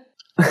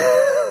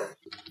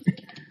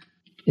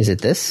 Is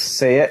it this?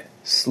 Say it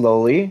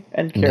slowly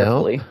and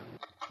carefully.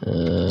 No.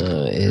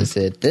 Is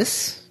it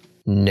this?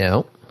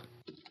 No.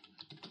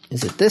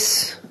 Is it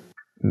this?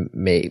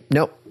 Maybe.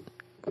 Nope.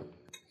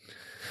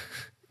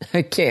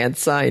 I can't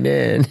sign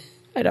in.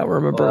 I don't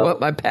remember what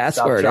my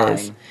password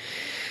is.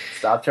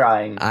 Stop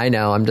trying. I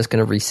know. I'm just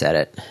going to reset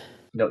it.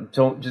 No,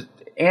 don't just...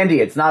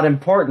 Andy, it's not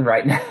important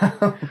right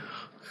now.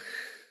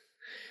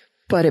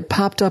 But it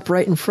popped up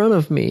right in front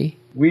of me.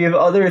 We have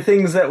other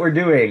things that we're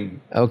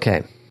doing.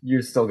 Okay.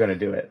 You're still going to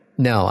do it.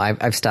 No,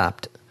 I've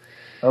stopped.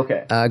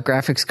 Okay.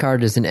 Graphics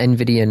card is an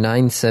NVIDIA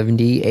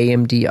 970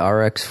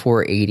 AMD RX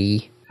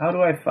 480. How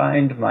do I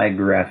find my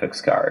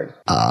graphics card?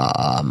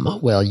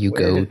 Well, you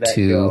go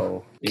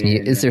to...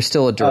 is there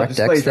still a DirectX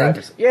thing?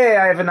 Drivers.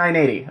 Yeah, I have a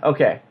 980.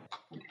 Okay.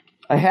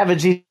 I have a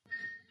G...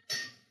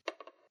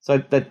 So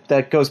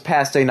that goes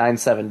past a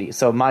 970.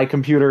 So my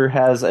computer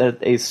has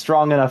a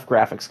strong enough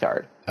graphics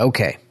card.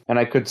 Okay. And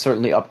I could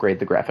certainly upgrade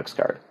the graphics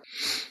card.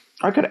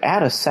 I could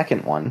add a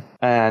second one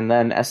and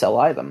then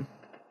SLI them.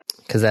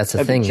 Because that's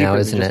a thing now,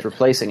 isn't it? Just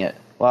replacing it.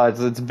 Well,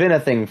 it's been a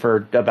thing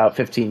for about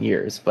 15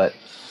 years, but...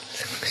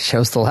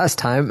 Shows the last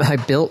time I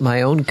built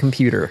my own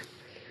computer.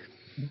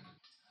 I'm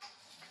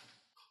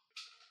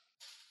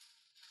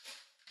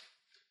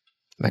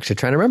actually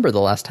trying to remember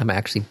the last time I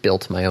actually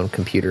built my own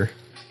computer.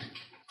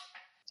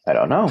 I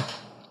don't know.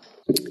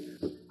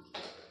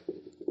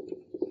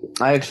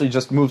 I actually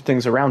just moved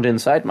things around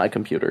inside my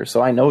computer,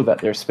 so I know that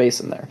there's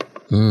space in there.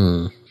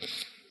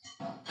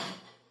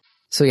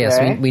 So yes,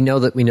 okay. we know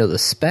the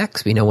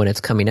specs, we know when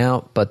it's coming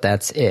out, but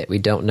that's it. We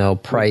don't know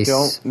price. We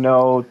don't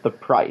know the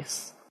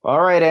price.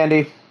 All right,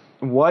 Andy.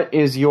 what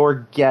is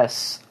your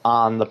guess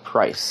on the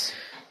price?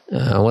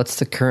 What's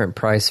the current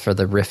price for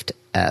the Rift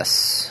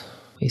S?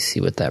 Let me see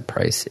what that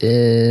price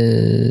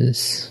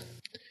is.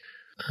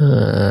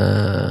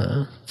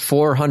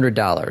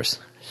 $400.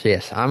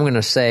 Yes, I'm going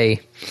to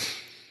say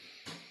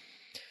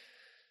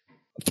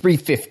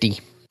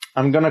 $350.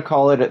 I'm going to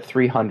call it at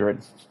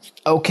 $300.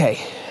 Okay.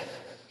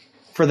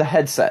 For the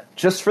headset.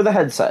 Just for the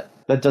headset.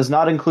 That does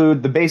not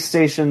include the base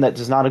station. That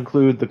does not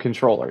include the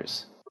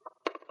controllers.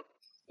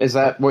 Is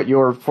that what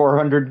your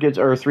 400 gets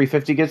or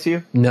 350 gets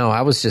you? No,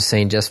 I was just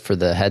saying just for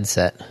the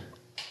headset.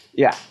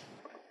 Yeah.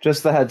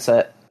 Just the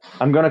headset.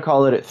 I'm going to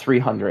call it at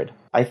 300.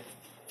 I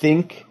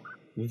think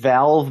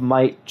Valve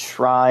might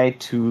try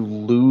to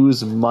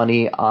lose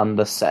money on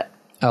the set.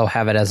 Oh,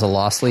 have it as a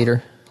loss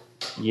leader?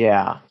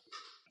 Yeah.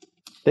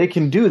 They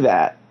can do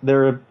that.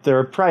 They're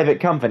a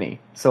private company.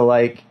 So,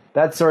 like,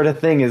 that sort of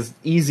thing is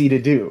easy to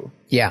do.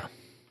 Yeah.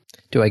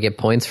 Do I get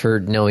points for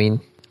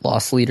knowing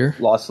loss leader?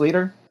 Loss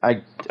leader?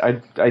 I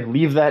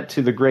leave that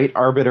to the great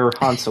arbiter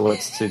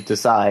Hanselitz to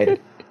decide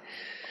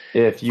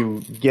if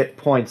you get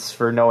points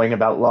for knowing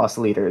about loss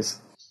leaders.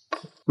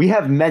 We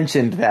have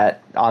mentioned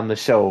that on the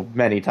show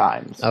many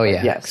times. Oh,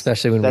 yeah. Yes,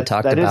 especially when we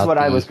talked about that is what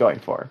I was going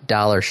for.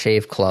 Dollar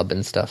Shave Club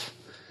and stuff.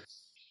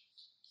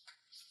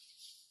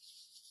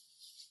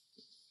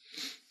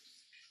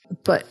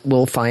 But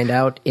we'll find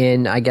out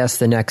in, I guess,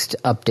 the next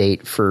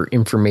update for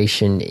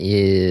information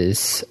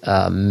is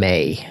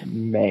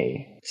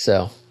May.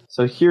 So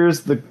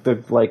here's the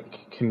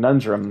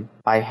conundrum.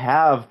 I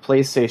have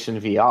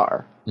PlayStation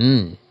VR.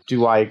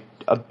 Do I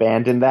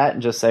abandon that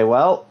and just say,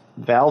 well,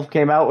 Valve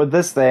came out with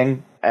this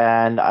thing,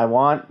 and I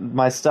want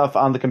my stuff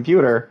on the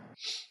computer?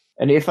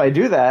 And if I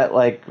do that,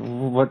 like,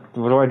 what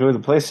do I do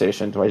with the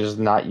PlayStation? Do I just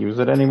not use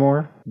it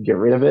anymore? Get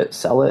rid of it?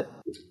 Sell it?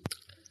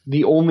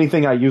 The only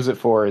thing I use it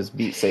for is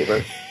Beat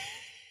Saber.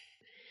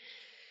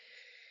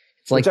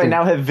 It's like I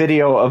now have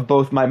video of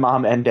both my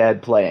mom and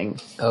dad playing.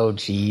 Oh,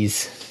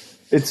 jeez.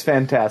 It's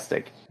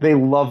fantastic. They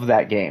love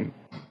that game.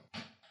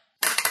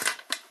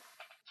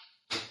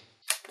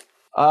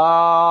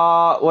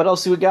 What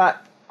else do we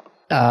got?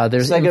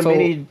 There's Sega info.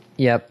 Mini.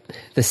 Yep.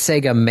 The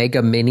Sega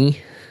Mega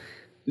Mini.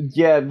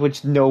 Yeah,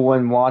 which no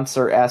one wants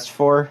or asked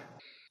for.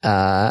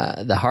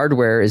 The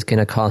hardware is going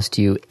to cost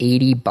you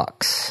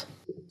 $80.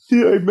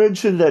 Yeah, I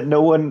mentioned that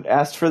no one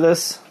asked for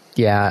this.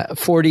 Yeah,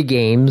 40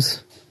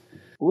 games.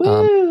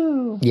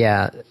 Woo!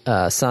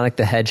 Sonic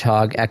the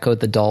Hedgehog, Echo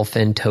the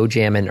Dolphin, Toe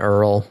Jam, and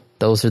Earl.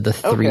 Those are the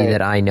three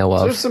that I know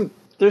of.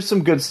 There's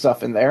some good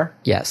stuff in there.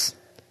 Yes.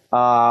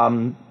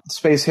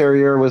 Space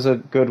Harrier was a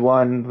good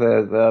one.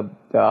 The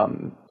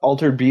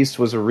Altered Beast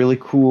was a really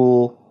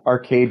cool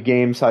arcade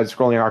game,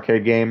 side-scrolling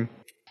arcade game.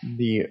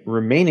 The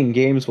remaining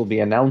games will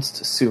be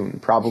announced soon.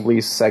 Probably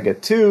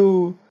Sega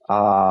 2.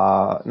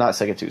 Not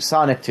Sega 2,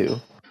 Sonic 2.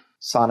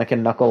 Sonic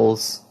and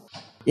Knuckles.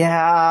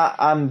 Yeah,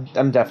 I'm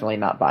definitely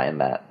not buying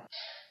that.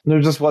 There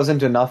just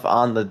wasn't enough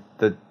on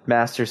the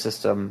Master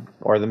System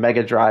or the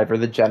Mega Drive or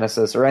the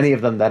Genesis or any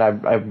of them that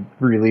I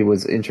really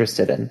was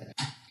interested in.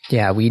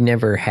 Yeah, we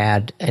never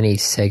had any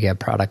Sega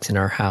products in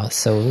our house,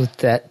 so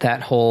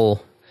that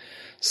whole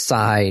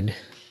side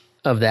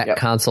of that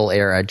console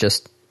era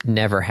just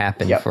never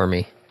happened for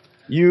me.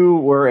 You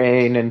were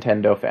a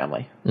Nintendo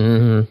family.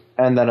 Mm-hmm.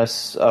 And then a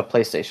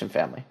PlayStation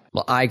family.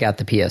 Well, I got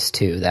the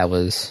PS2. That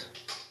was...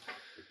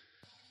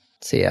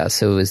 So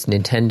it was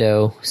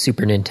Nintendo,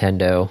 Super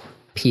Nintendo,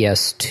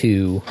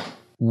 PS2,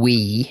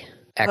 Wii,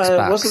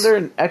 Xbox. Wasn't there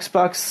an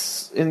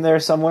Xbox in there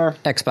somewhere?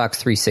 Xbox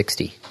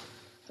 360.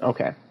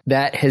 Okay.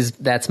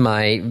 That's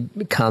my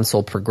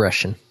console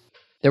progression.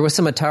 There was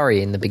some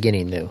Atari in the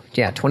beginning, though.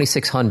 Yeah,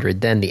 2600,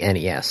 then the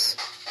NES,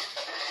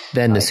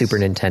 then the Super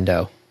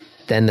Nintendo,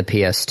 then the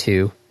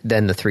PS2,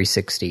 then the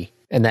 360,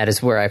 and that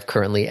is where I've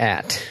currently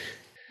at.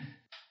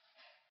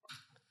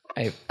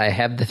 I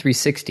have the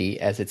 360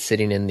 as it's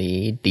sitting in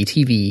the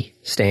TV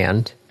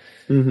stand.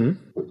 Mm-hmm.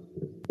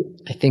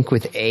 I think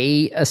with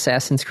a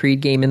Assassin's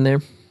Creed game in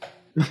there.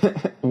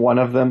 One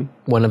of them.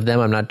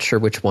 I'm not sure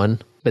which one,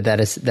 but that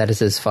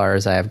is as far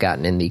as I have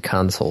gotten in the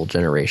console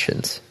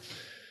generations.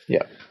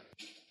 Yeah.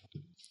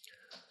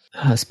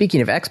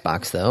 Speaking of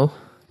Xbox, though,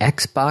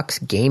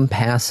 Xbox Game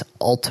Pass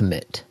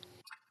Ultimate.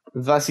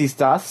 Was ist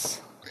das?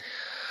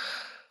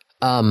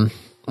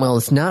 Well,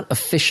 it's not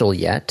official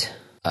yet,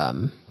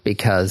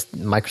 because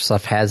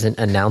Microsoft hasn't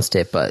announced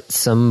it, but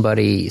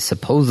somebody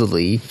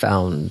supposedly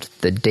found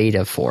the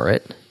data for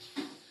it,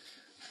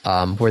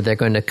 where they're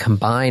going to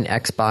combine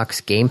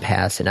Xbox Game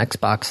Pass and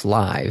Xbox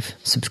Live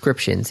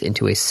subscriptions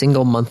into a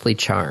single monthly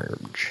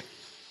charge.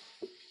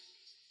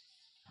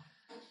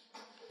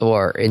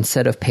 Or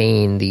instead of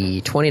paying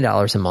the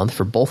 $20 a month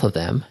for both of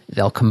them,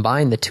 they'll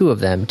combine the two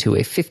of them to a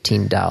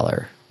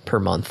 $15 per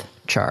month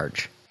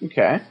charge.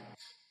 Okay.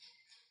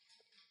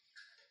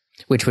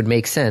 Which would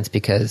make sense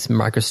because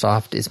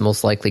Microsoft is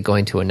most likely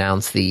going to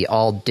announce the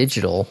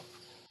all-digital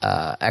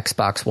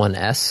Xbox One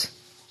S,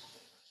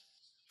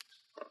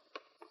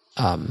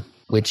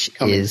 which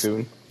coming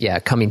soon. Yeah,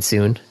 coming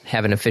soon.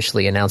 Haven't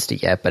officially announced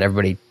it yet, but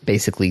everybody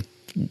basically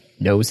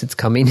knows it's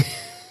coming.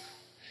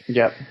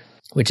 Yep.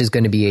 which is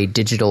going to be a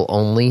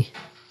digital-only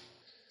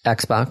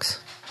Xbox.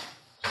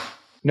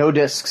 No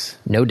discs.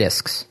 No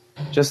discs.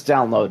 Just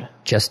download.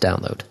 Just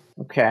download.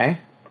 Okay.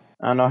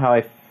 I don't know how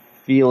I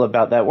feel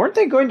about that. Weren't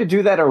they going to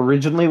do that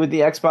originally with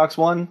the Xbox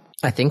One?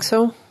 I think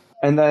so.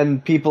 And then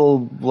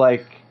people,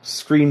 like,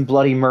 screamed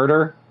bloody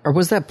murder? Or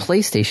was that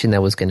PlayStation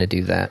that was going to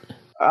do that?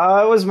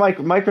 It was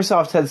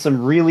Microsoft had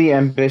some really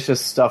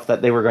ambitious stuff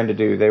that they were going to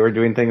do. They were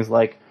doing things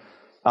like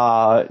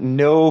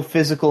no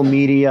physical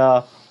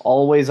media,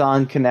 always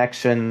on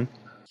connection.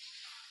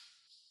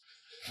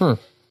 But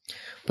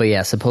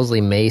yeah, supposedly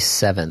May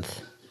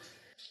 7th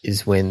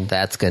is when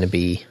that's going to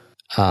be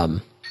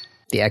the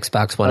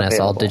Xbox One S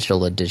All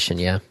Digital Edition,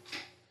 yeah.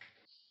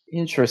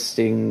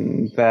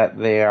 Interesting that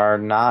they are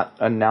not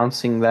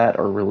announcing that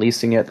or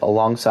releasing it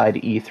alongside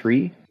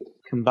E3.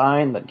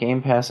 Combine the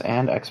Game Pass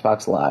and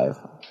Xbox Live.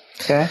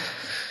 Okay.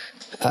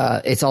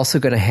 It's also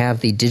going to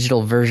have the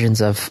digital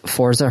versions of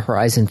Forza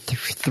Horizon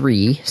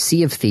 3,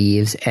 Sea of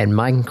Thieves, and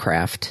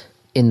Minecraft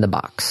in the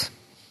box.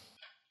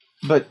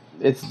 But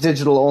it's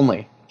digital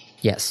only.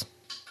 Yes.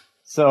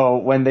 So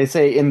when they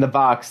say in the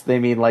box, they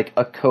mean like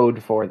a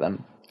code for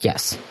them.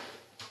 Yes.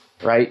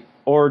 Right?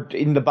 Or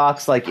in the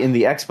box like in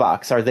the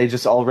Xbox. Are they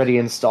just already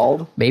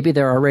installed? Maybe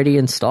they're already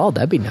installed.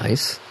 That'd be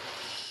nice.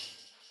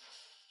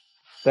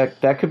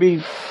 That could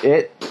be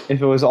it if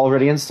it was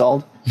already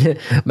installed.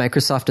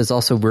 Microsoft is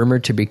also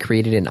rumored to be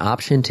creating an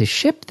option to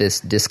ship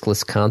this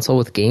discless console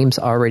with games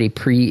already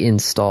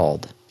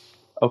pre-installed.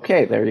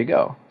 Okay, there you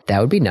go.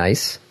 That would be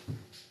nice.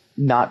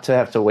 Not to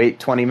have to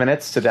wait 20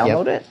 minutes to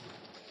download it?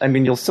 I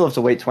mean, you'll still have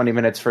to wait 20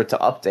 minutes for it to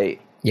update.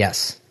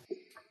 Yes.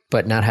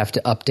 But not have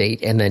to update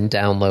and then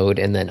download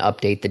and then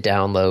update the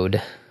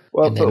download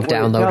and then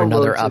download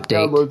another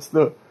update. Downloads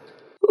the...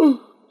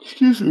 Oh,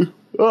 excuse me.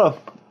 Oh,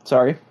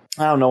 sorry.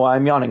 I don't know why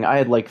I'm yawning. I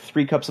had like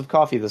 3 cups of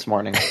coffee this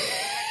morning.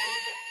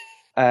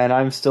 And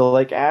I'm still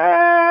like,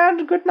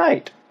 and good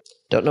night.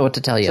 Don't know what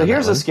to tell you. So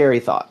here's a scary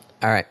thought.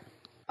 All right.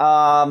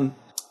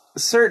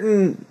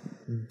 Certain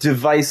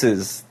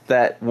devices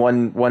that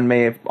one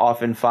may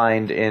often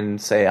find in,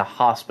 say, a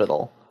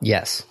hospital.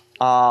 Yes.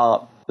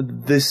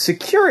 The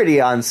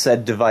security on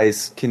said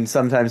device can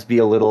sometimes be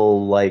a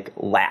little, like,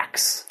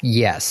 lax.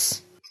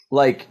 Yes.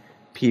 Like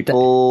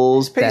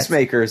people's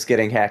pacemakers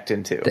getting hacked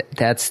into.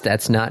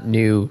 That's not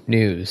new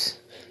news.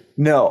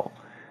 No.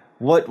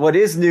 What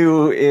is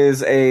new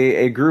is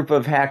a group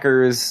of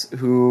hackers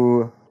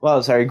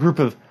a group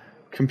of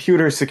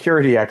computer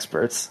security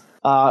experts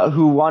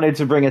who wanted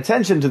to bring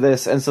attention to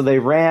this, and so they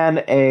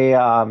ran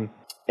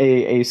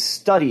a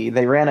study.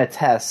 They ran a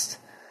test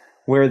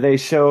where they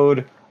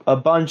showed a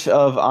bunch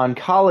of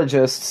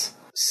oncologists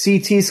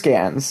CT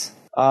scans.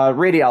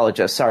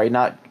 Radiologists, sorry,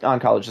 not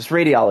oncologists,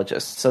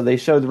 radiologists. So they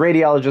showed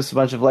radiologists a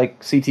bunch of like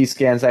CT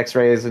scans,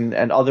 X-rays,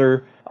 and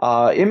other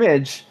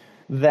image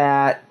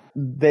that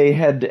they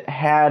had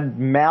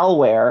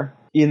malware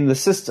in the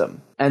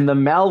system. And the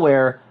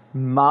malware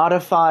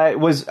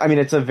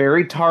it's a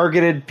very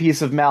targeted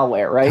piece of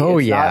malware, right? Oh,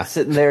 it's not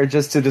sitting there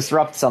just to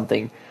disrupt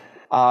something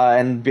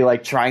and be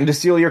like trying to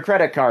steal your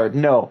credit card.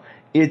 No,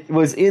 it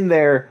was in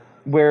there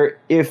where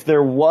if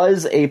there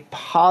was a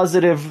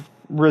positive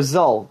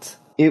result,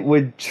 it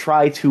would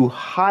try to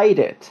hide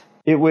it.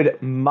 It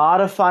would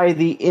modify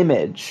the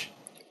image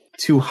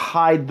to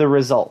hide the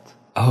result.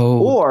 Oh.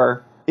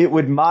 Or it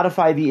would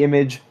modify the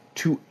image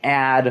to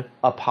add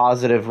a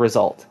positive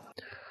result.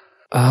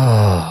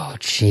 Oh,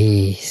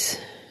 jeez.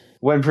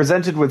 When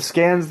presented with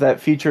scans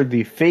that featured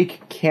the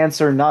fake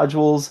cancer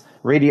nodules,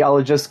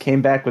 radiologists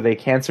came back with a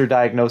cancer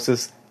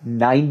diagnosis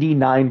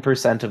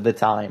 99% of the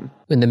time.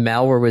 When the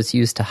malware was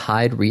used to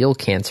hide real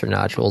cancer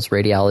nodules,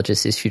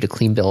 radiologists issued a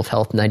clean bill of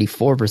health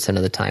 94%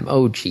 of the time.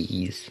 Oh,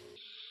 geez.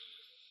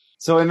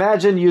 So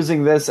imagine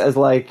using this as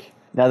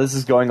now this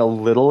is going a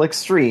little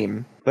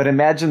extreme, but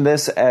imagine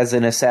this as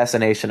an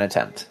assassination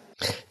attempt.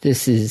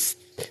 This is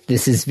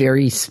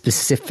very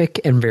specific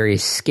and very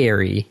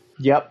scary.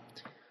 Yep.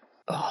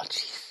 Oh,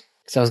 jeez.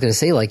 So I was going to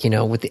say,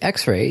 with the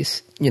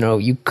X-rays,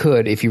 you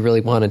could, if you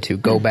really wanted to,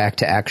 go back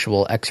to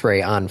actual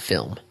X-ray on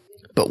film.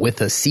 But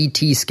with a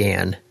CT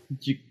scan...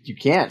 You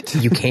can't.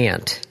 You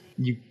can't.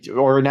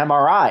 Or an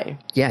MRI.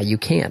 Yeah, you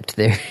can't.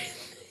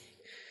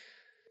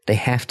 They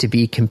have to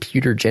be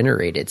computer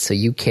generated, so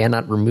you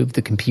cannot remove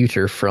the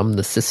computer from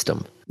the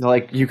system.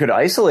 You could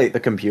isolate the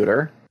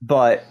computer,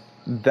 but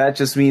that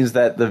just means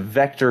that the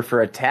vector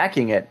for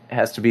attacking it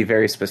has to be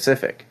very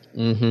specific.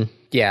 Mm-hmm.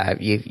 Yeah,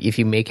 if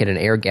you make it an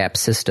air-gapped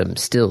system,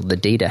 still, the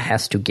data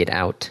has to get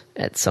out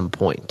at some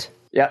point.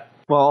 Yeah.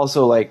 Well,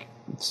 also,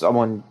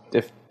 someone,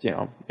 if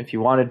you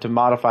wanted to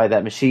modify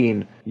that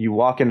machine, you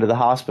walk into the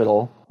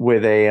hospital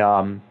with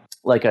a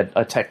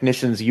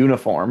technician's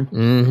uniform.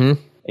 Mm-hmm. And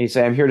you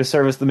say, I'm here to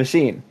service the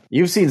machine.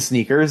 You've seen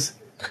Sneakers.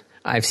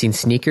 I've seen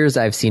Sneakers.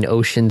 I've seen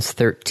Ocean's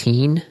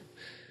 13.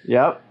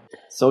 Yep.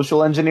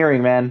 Social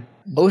engineering, man.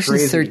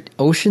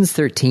 Ocean's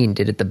 13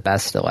 did it the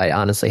best, though, I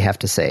honestly have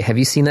to say. Have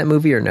you seen that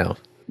movie or no?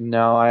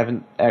 No, I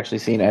haven't actually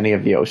seen any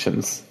of the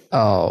Oceans.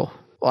 Oh.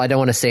 Well, I don't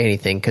want to say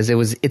anything, because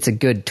it's a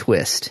good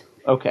twist.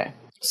 Okay.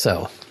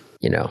 So,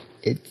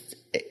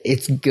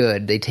 it's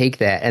good. They take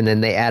that and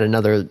then they add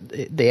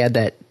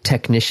that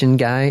technician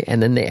guy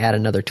and then they add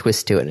another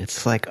twist to it. And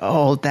it's like,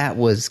 oh, that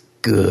was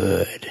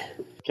good.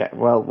 Okay,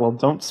 well,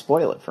 don't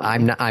spoil it for me.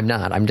 I'm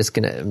not. I'm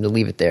gonna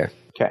leave it there.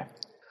 Okay.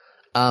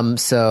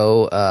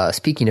 So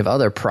speaking of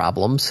other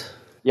problems.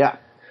 Yeah.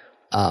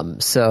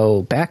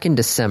 So back in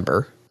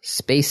December,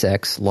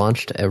 SpaceX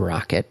launched a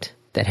rocket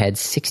that had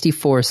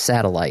 64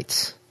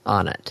 satellites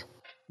on it.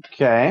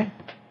 Okay.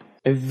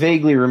 I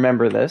vaguely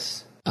remember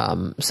this.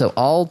 So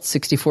all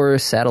 64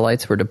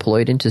 satellites were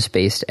deployed into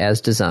space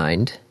as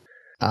designed.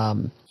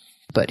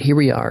 But here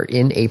we are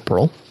in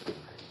April,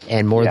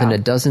 and more than a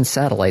dozen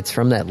satellites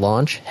from that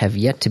launch have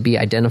yet to be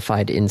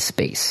identified in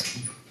space.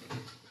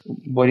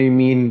 What do you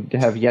mean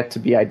have yet to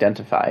be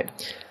identified?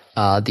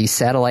 The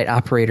satellite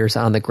operators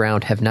on the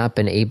ground have not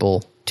been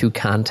able to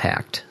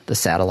contact the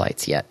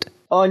satellites yet.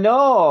 Oh,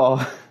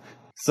 no!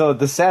 So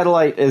the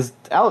satellite is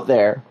out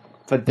there,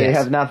 but they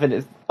have not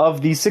been...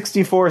 Of the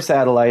 64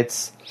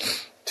 satellites,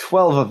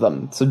 12 of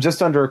them, so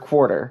just under a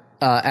quarter.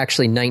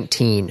 Actually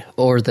 19,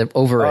 or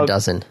over a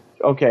dozen.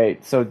 Okay,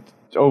 so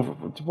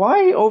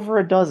why over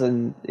a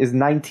dozen is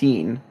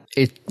 19?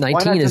 19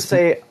 why not is... just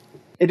say...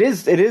 It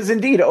is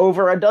indeed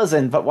over a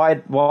dozen, but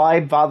why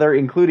bother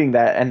including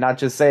that and not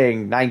just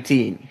saying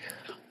 19?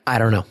 I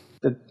don't know.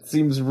 That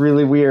seems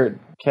really weird.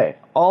 Okay,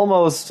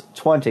 almost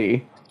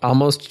 20.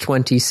 Almost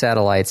 20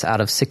 satellites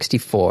out of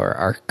 64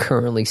 are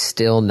currently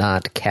still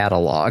not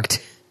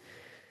cataloged.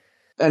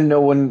 And no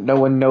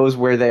one knows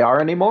where they are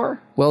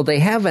anymore? Well, they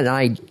have an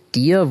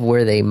idea of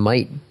where they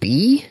might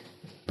be,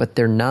 but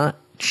they're not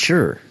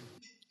sure.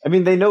 I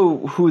mean, they know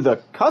who the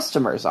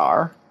customers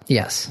are.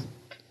 Yes.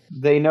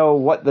 They know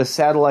what the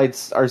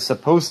satellites are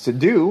supposed to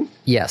do.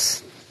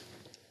 Yes.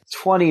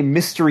 20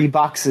 mystery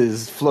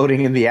boxes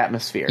floating in the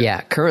atmosphere.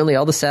 Yeah, currently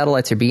all the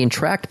satellites are being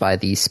tracked by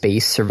the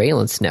Space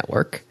Surveillance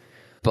Network,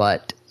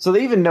 but... So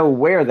they even know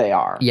where they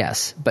are.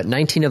 Yes, but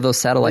 19 of those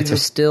satellites are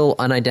still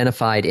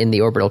unidentified in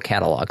the orbital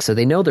catalog, so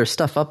they know there's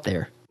stuff up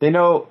there. They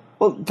know...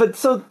 Well, but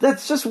so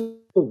that's just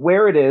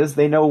where it is.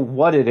 They know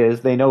what it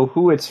is. They know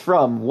who it's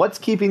from. What's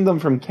keeping them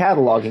from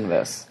cataloging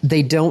this?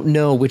 They don't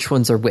know which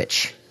ones are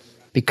which.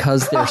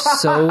 Because they're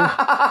so...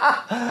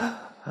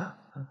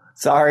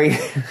 Sorry.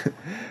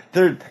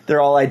 They're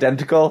all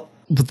identical?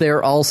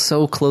 They're all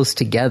so close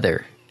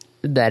together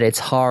that it's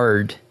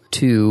hard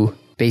to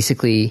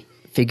basically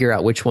figure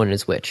out which one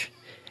is which.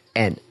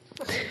 And,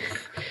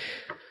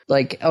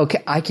 like,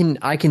 okay, I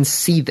can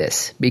see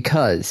this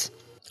because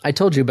I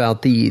told you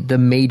about the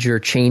major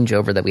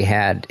changeover that we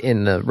had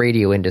in the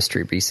radio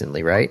industry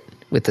recently, right?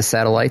 With the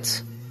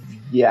satellites?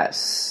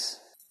 Yes.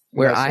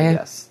 Where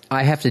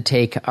I have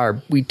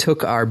to we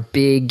took our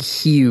big,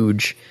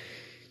 huge,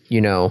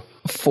 4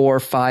 or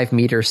 5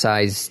 meter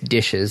size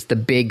dishes, the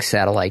big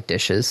satellite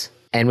dishes,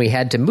 and we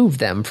had to move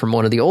them from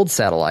one of the old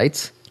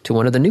satellites to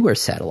one of the newer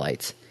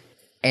satellites.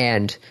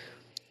 And,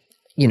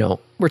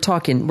 we're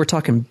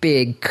talking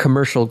big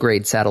commercial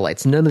grade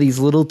satellites, none of these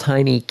little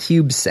tiny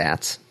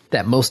CubeSats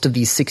that most of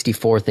these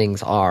 64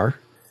 things are.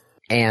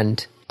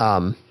 And,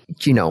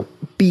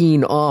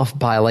 being off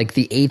by like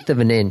the 1/8 of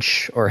an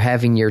inch or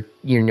having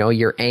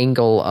your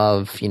angle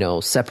of,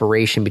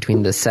 separation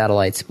between the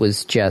satellites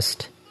was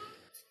just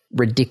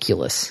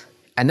ridiculous.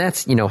 And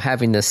that's,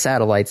 having the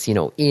satellites,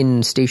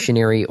 in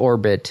stationary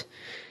orbit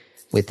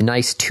with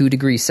nice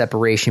 2-degree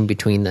separation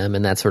between them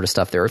and that sort of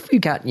stuff there. If you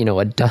got,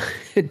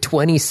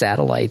 20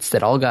 satellites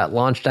that all got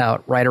launched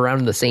out right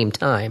around the same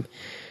time,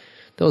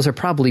 those are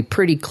probably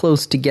pretty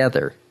close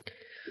together.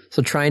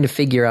 So trying to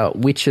figure out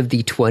which of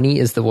the 20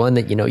 is the one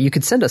that, you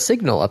could send a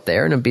signal up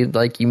there and it'd be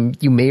like you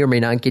may or may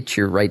not get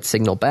your right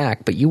signal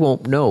back, but you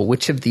won't know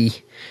which of the,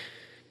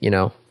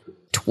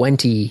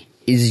 20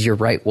 is your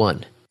right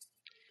one.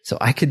 So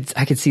I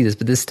could see this,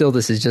 but this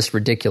is just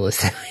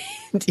ridiculous.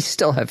 You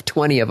still have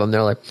 20 of them.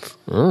 They're like,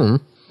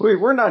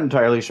 We're not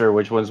entirely sure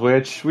which one's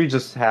which. We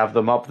just have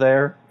them up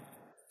there.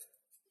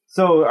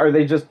 So are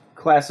they just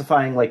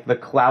classifying like the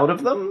cloud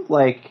of them?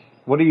 Like,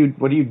 what do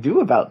you do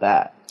about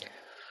that?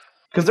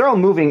 Because they're all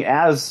moving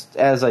as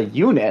a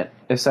unit,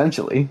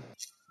 essentially.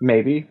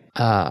 Maybe.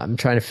 I'm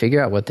trying to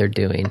figure out what they're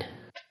doing.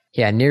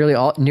 Yeah,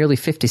 nearly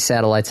 50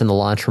 satellites in the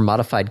launch were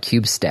modified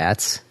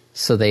CubeSats,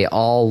 so they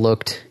all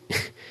looked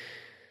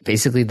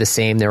basically the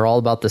same. They're all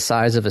about the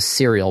size of a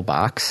cereal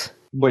box.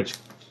 Which,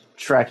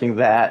 tracking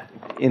that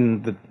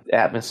in the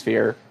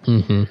atmosphere,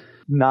 mm-hmm.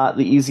 Not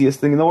the easiest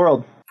thing in the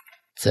world.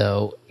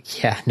 So,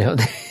 yeah, no,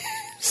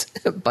 there's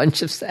a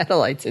bunch of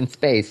satellites in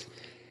space.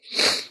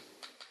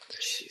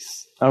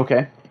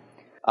 Okay.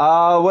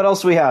 What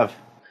else do we have?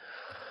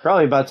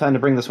 Probably about time to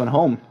bring this one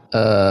home.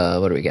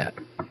 What do we got?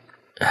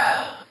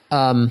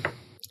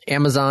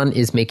 Amazon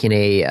is making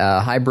a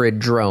hybrid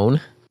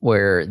drone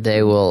where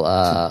they will...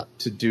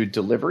 to do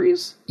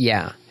deliveries?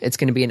 Yeah. It's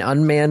going to be an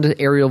unmanned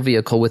aerial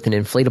vehicle with an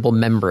inflatable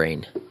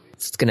membrane.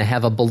 It's going to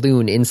have a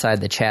balloon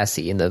inside the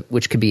chassis,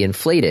 which could be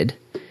inflated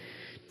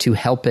to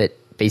help it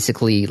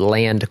basically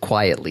land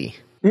quietly.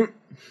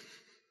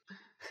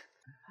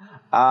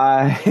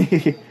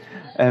 I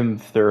am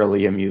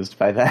thoroughly amused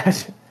by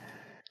that.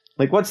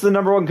 Like, what's the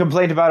number one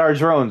complaint about our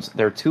drones?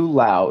 They're too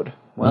loud.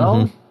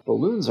 Well,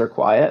 balloons are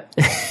quiet.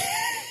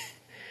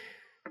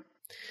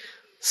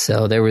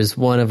 So there was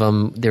one of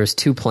them, there's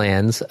two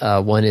plans.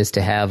 One is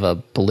to have a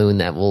balloon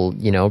that will,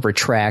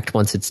 retract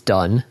once it's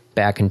done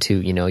back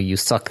into, you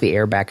suck the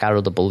air back out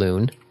of the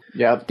balloon.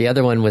 Yep. The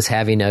other one was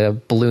having a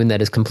balloon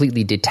that is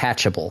completely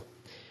detachable,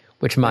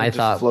 which my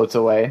thought floats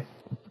away.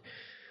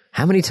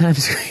 How many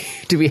times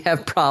do we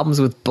have problems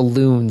with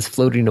balloons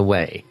floating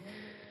away?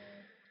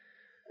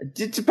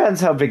 It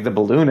depends how big the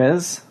balloon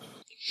is.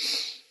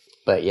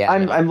 But yeah,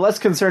 I'm less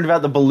concerned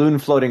about the balloon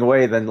floating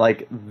away than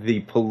like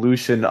the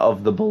pollution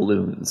of the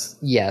balloons.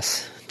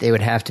 Yes, they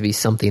would have to be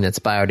something that's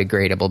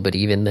biodegradable, but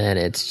even then,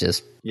 it's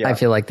just. Yeah. I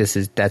feel like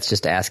that's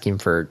just asking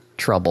for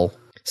trouble.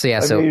 So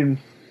yeah,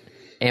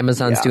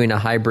 Amazon's doing a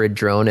hybrid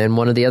drone, and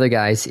one of the other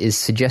guys is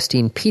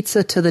suggesting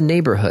pizza to the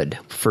neighborhood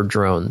for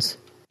drones.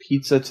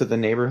 Pizza to the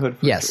neighborhood?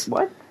 Yes.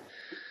 What?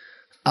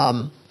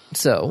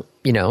 So,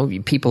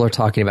 people are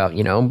talking about,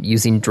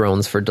 using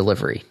drones for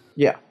delivery.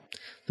 Yeah.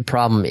 The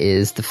problem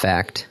is the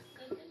fact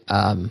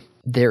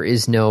there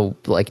is no,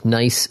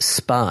 nice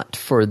spot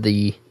for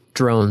the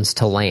drones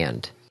to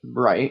land.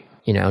 Right.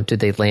 Do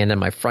they land in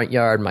my front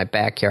yard, my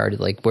backyard?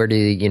 Where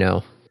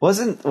do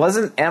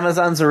Wasn't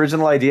Amazon's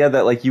original idea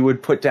that, you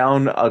would put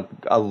down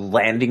a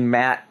landing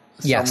mat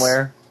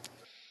somewhere? Yes.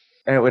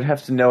 And it would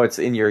have to know it's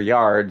in your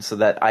yard so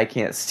that I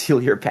can't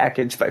steal your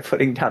package by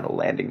putting down a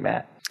landing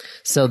mat.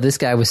 So this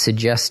guy was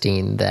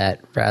suggesting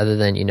that rather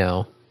than,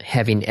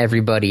 having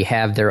everybody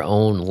have their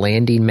own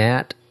landing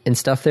mat and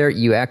stuff there,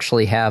 you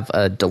actually have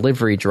a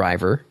delivery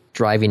driver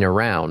driving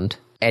around,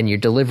 and your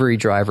delivery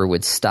driver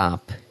would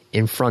stop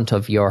in front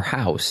of your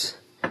house.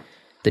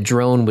 The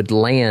drone would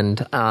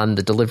land on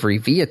the delivery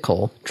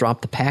vehicle,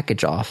 drop the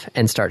package off,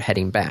 and start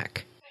heading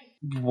back.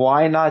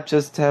 Why not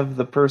just have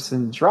the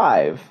person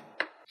drive?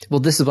 Well,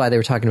 this is why they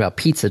were talking about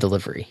pizza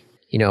delivery.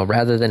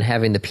 Rather than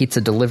having the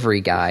pizza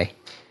delivery guy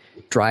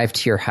drive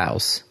to your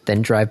house,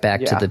 then drive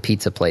back to the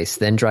pizza place,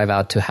 then drive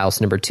out to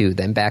house number 2,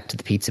 then back to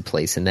the pizza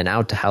place, and then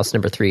out to house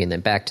number 3, and then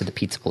back to the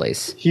pizza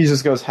place. He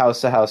just goes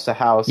house to house to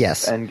house,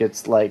 yes, and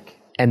gets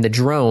And the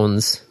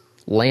drones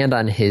land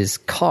on his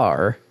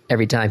car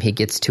every time he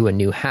gets to a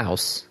new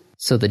house.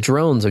 So the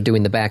drones are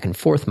doing the back and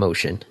forth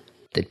motion.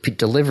 The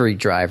delivery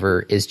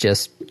driver is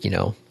just,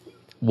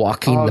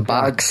 walking the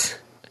box.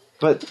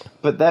 But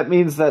that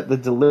means that the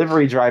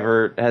delivery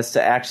driver has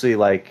to actually,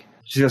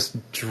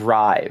 just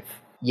drive.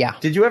 Yeah.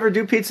 Did you ever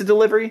do pizza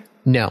delivery?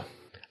 No.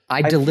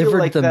 I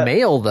delivered the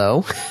mail,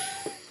 though.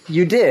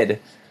 You did,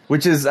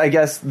 which is, I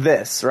guess,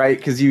 this, right?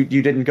 Because you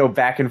didn't go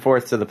back and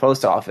forth to the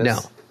post office. No.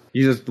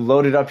 You just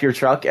loaded up your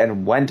truck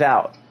and went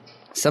out.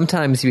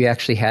 Sometimes you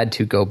actually had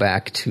to go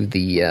back to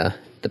the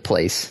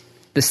place.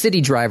 The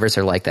city drivers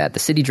are like that. The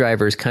city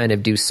drivers kind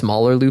of do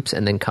smaller loops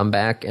and then come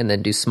back, and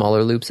then do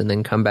smaller loops and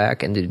then come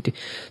back. And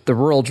the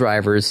rural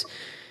drivers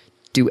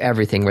do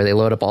everything where they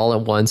load up all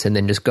at once and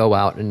then just go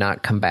out and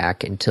not come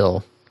back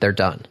until they're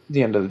done.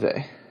 The end of the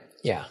day.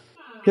 Yeah.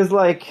 Because,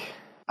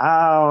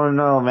 I don't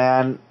know,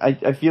 man.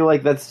 I feel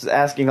like that's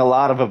asking a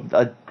lot of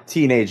a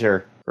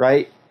teenager,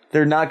 right?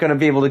 They're not going to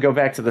be able to go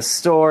back to the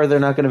store. They're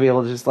not going to be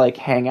able to just,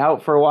 hang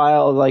out for a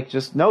while.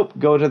 Nope,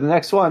 go to the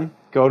next one.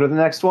 Go to the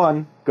next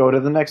one. Go to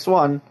the next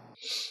one.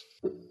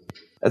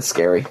 That's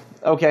scary.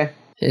 Okay.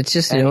 It's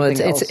just,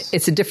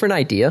 it's a different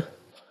idea.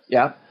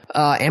 Yeah.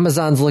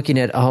 Amazon's looking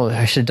at,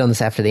 I should have done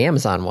this after the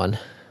Amazon one.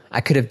 I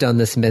could have done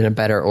this in a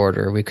better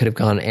order. We could have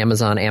gone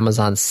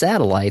Amazon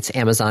satellites,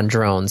 Amazon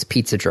drones,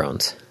 pizza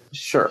drones.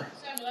 Sure.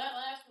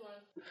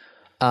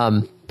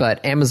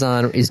 But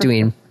Amazon is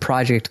doing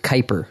Project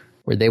Kuiper,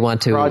 where they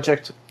want to...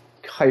 Project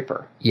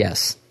Kuiper.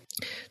 Yes.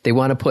 They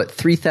want to put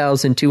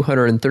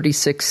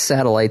 3,236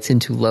 satellites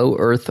into low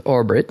Earth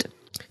orbit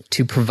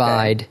to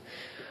provide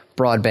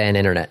broadband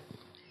internet.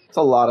 It's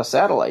a lot of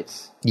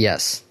satellites.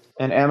 Yes.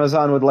 And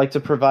Amazon would like to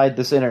provide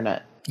this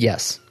internet.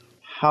 Yes.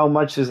 How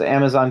much is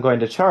Amazon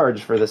going to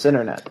charge for this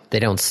internet? They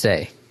don't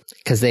say,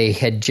 because they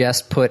had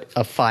just put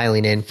a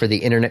filing in for the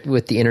internet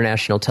with the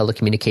International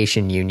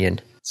Telecommunication Union,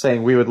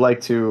 saying we would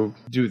like to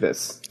do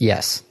this.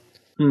 Yes.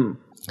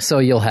 So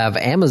you'll have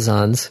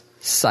Amazon's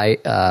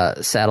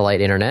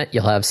satellite internet.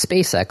 You'll have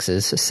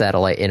SpaceX's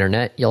satellite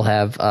internet. You'll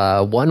have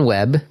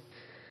OneWeb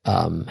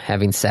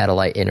having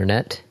satellite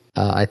internet.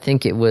 I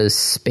think it was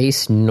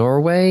Space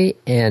Norway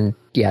and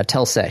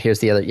Telsat. Here's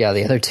the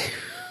other two.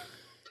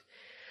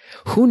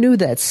 Who knew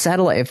that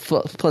satellite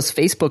plus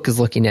Facebook is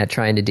looking at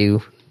trying to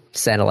do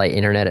satellite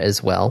internet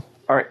as well?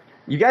 All right.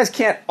 You guys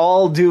can't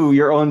all do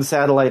your own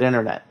satellite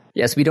internet.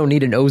 Yes, we don't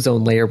need an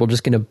ozone layer. We're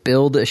just going to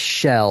build a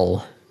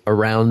shell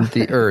around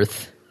the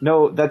Earth.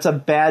 No, that's a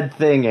bad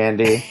thing,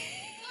 Andy.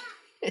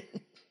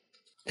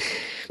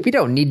 We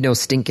don't need no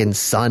stinking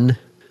sun.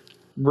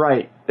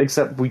 Right,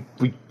 except we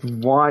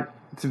want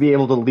to be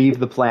able to leave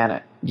the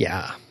planet.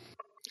 Yeah.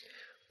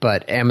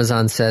 But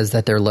Amazon says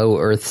that their low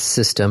Earth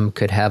system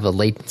could have a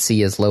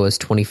latency as low as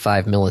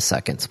 25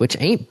 milliseconds, which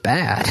ain't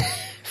bad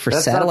for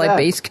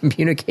satellite-based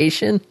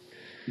communication.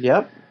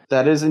 Yep,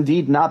 that is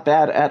indeed not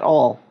bad at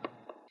all.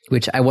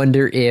 Which I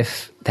wonder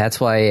if that's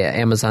why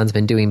Amazon's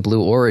been doing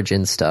Blue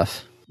Origin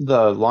stuff.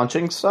 The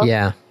launching stuff?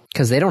 Yeah,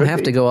 because they don't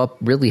have to go up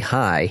really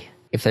high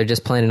if they're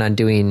just planning on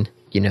doing,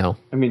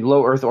 I mean,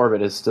 low Earth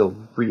orbit is still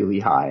really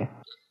high.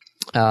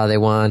 They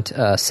want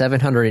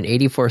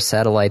 784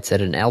 satellites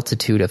at an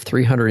altitude of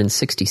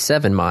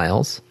 367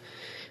 miles,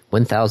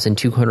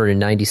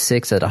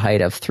 1,296 at a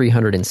height of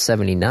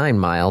 379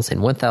 miles,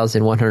 and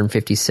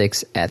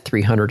 1,156 at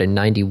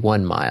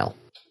 391 mile.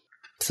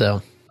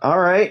 So, all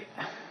right.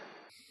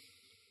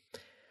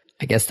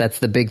 I guess that's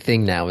the big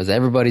thing now, is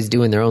everybody's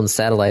doing their own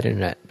satellite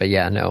internet. But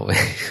yeah, no.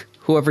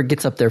 Whoever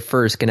gets up there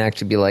first can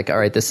actually be like, all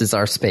right, this is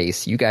our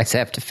space. You guys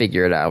have to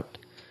figure it out.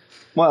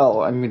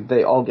 Well, I mean,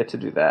 they all get to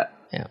do that.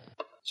 Yeah.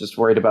 Just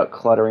worried about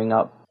cluttering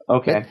up.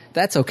 Okay.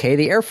 That's okay.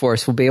 The Air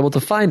Force will be able to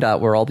find out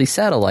where all these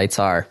satellites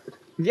are.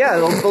 Yeah,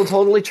 they'll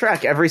totally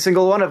track every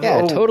single one of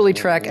them. Yeah, totally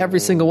track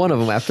every single one of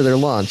them after they're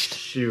launched.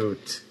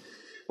 Shoot.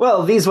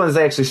 Well, these ones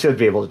they actually should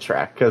be able to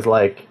track, because,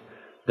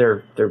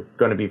 they're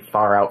going to be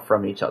far out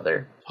from each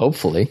other.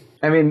 Hopefully.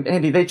 I mean,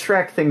 Andy, they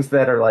track things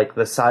that are,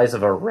 the size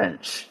of a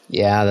wrench.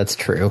 Yeah, that's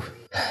true.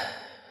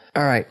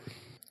 All right.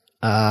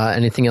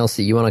 Anything else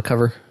that you want to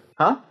cover?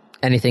 Huh?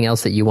 Anything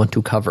else that you want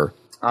to cover?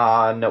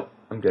 Nope.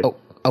 I'm good. Oh,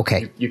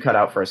 okay. You cut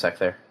out for a sec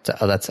there.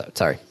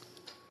 Sorry.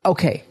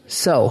 Okay,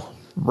 so,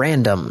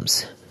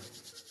 randoms.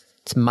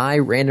 It's my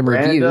random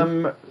review.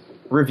 Random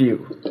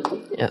review.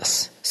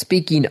 Yes.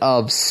 Speaking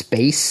of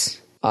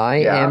space,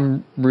 I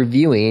am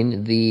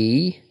reviewing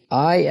the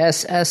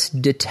ISS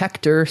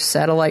Detector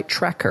Satellite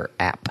Tracker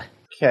app.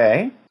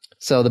 Okay.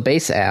 So the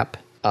base app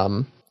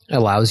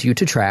allows you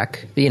to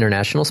track the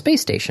International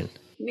Space Station.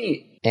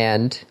 Neat.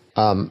 And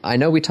I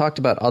know we talked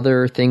about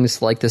other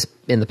things like this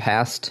in the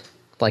past.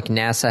 Like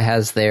NASA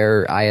has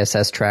their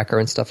ISS tracker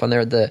and stuff on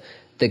there. The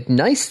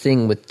nice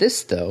thing with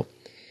this, though,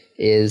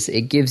 is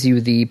it gives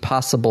you the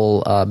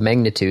possible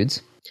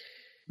magnitudes.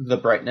 The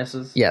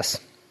brightnesses? Yes.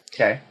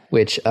 Okay.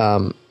 Which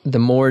the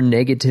more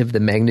negative the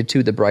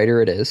magnitude, the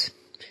brighter it is.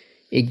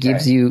 It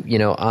gives you,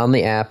 on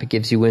the app, it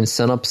gives you when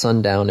sunup,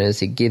 sundown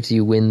is. It gives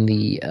you when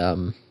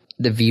the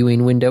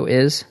viewing window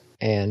is.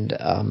 And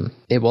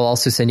it will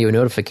also send you a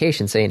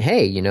notification saying,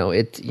 hey,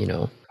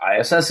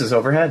 ISS is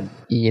overhead.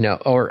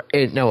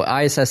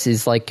 ISS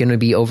is going to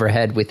be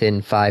overhead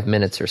within 5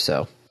 minutes or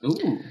so.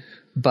 Ooh.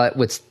 But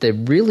what's the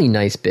really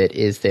nice bit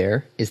is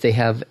they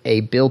have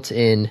a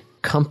built-in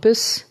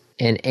compass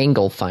and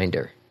angle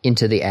finder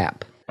into the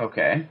app.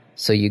 Okay.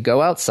 So you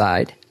go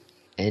outside,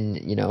 and,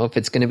 if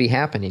it's going to be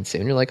happening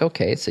soon, you're like,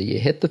 okay, so you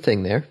hit the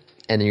thing there,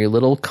 and then your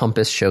little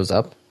compass shows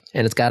up,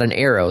 and it's got an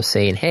arrow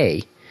saying,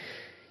 hey,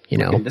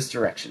 Look in this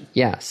direction.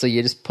 Yeah, so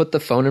you just put the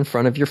phone in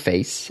front of your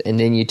face, and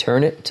then you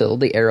turn it till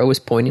the arrow is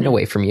pointing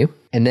away from you,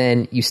 and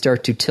then you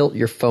start to tilt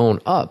your phone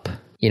up,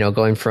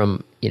 going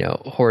from,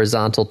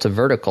 horizontal to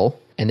vertical,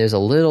 and there's a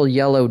little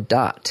yellow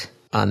dot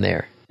on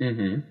there.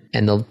 Mm-hmm.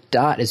 And the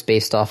dot is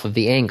based off of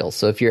the angle.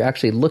 So if you're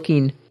actually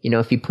looking,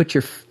 if you put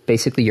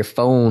basically your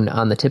phone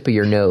on the tip of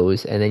your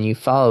nose, and then you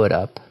follow it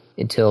up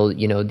until,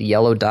 the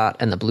yellow dot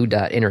and the blue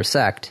dot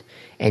intersect,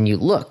 and you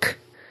look,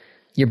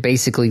 you're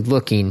basically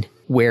looking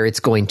where it's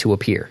going to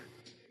appear.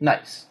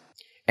 Nice.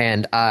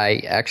 And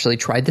I actually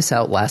tried this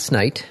out last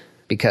night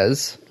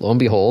because, lo and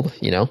behold,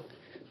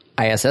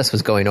 ISS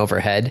was going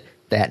overhead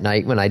that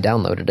night when I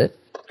downloaded it.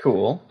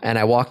 Cool. And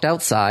I walked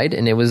outside,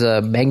 and it was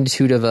a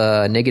magnitude of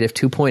a negative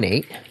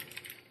 2.8.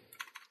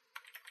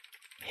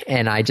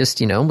 And I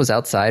just, was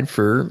outside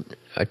for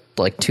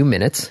 2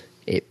 minutes.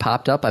 It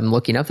popped up. I'm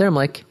looking up there. I'm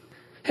like,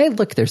 hey,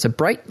 look, there's a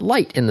bright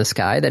light in the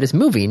sky that is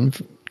moving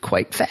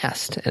quite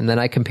fast. And then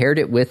I compared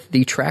it with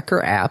the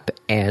tracker app,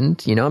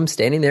 and, I'm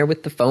standing there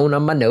with the phone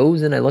on my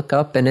nose, and I look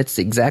up, and it's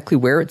exactly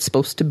where it's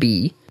supposed to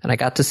be. And I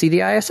got to see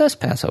the ISS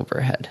pass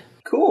overhead.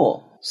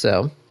 Cool.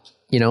 So,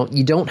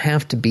 you don't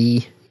have to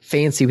be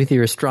fancy with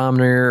your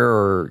astronomer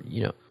or,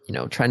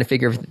 trying to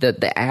figure that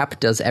the app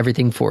does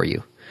everything for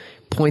you.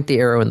 Point the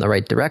arrow in the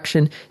right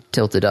direction,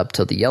 tilt it up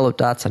till the yellow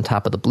dot's on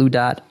top of the blue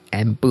dot,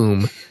 and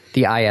boom,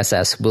 the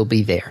ISS will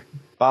be there.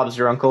 Bob's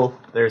your uncle.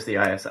 There's the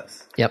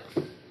ISS. Yep.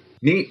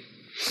 Neat.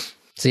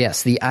 So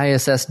yes, the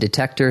ISS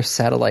Detector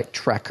Satellite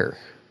Tracker.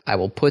 I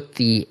will put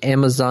the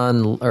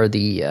Amazon or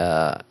the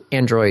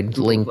Android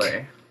Google link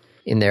Play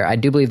in there. I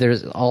do believe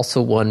there's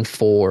also one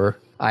for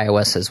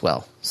iOS as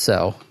well.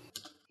 So,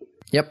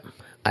 yep,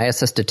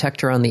 ISS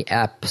Detector on the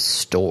App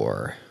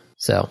Store.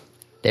 So,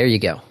 there you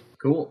go.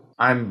 Cool.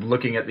 I'm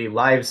looking at the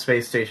live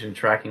space station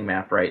tracking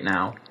map right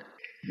now.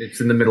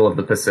 It's in the middle of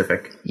the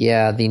Pacific.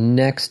 Yeah, the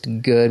next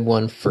good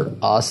one for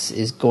us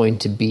is going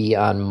to be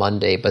on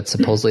Monday, but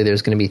supposedly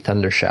there's going to be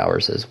thunder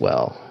showers as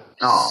well.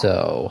 Oh.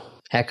 So,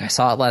 heck, I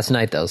saw it last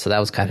night, though, so that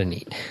was kind of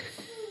neat.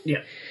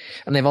 Yeah.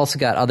 And they've also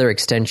got other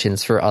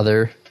extensions for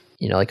other,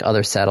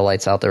 other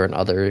satellites out there and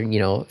other,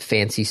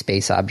 fancy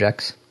space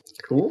objects.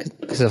 Cool.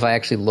 Because if I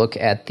actually look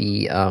at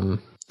the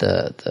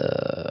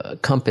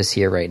compass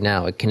here right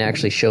now, it can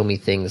actually show me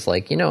things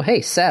like,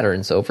 hey,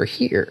 Saturn's over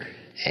here.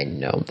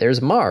 And,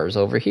 there's Mars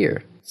over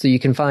here. So you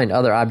can find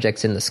other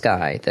objects in the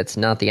sky that's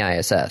not the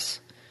ISS.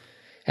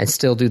 and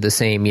still do the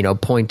same,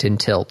 point and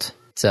tilt.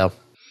 So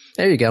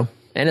there you go.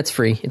 And it's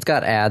free. It's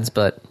got ads,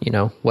 but,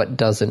 what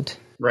doesn't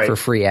for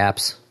free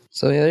apps?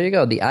 So there you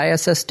go. The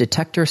ISS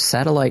Detector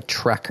Satellite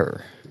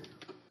Tracker.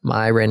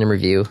 My random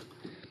review.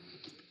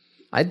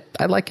 I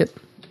like it.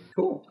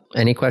 Cool.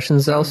 Any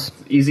questions else?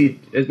 Easy.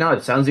 No,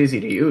 it sounds easy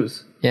to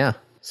use. Yeah,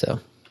 so.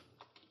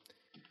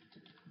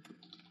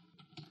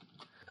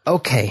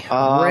 Okay,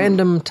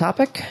 random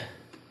topic?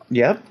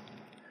 Yep.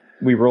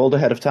 We rolled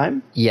ahead of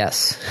time?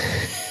 Yes.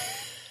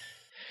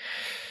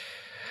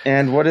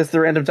 And what is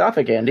the random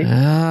topic, Andy?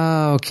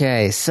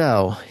 Okay,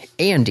 so,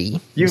 Andy.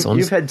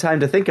 You've had time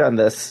to think on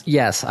this.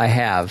 Yes, I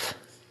have.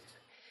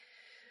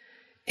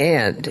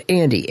 And,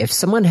 Andy, if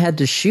someone had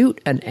to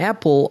shoot an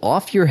apple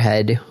off your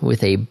head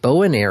with a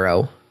bow and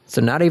arrow,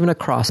 so not even a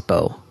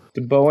crossbow.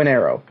 The bow and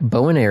arrow.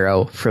 Bow and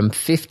arrow from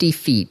 50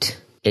 feet,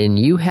 and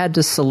you had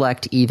to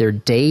select either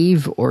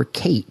Dave or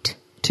Kate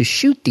to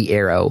shoot the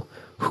arrow,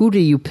 who do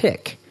you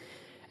pick?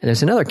 And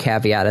there's another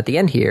caveat at the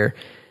end here.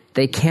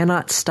 They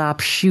cannot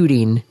stop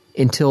shooting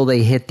until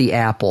they hit the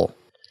apple.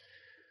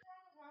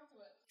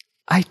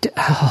 I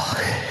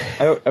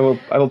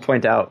will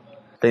point out,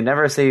 they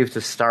never say you have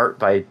to start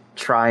by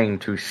trying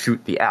to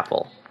shoot the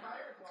apple.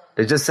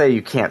 They just say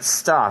you can't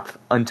stop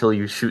until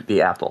you shoot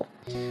the apple.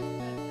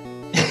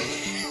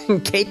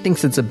 Kate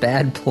thinks it's a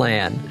bad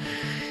plan.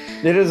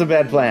 It is a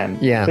bad plan.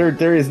 Yeah.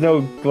 There is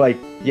no,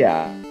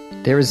 yeah.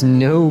 There is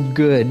no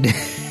good.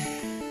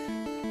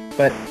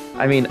 But,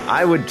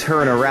 I would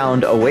turn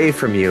around away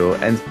from you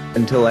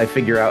until I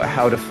figure out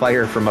how to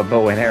fire from a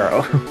bow and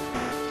arrow.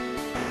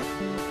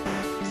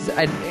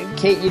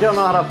 Kate, you don't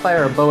know how to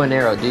fire a bow and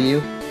arrow, do you?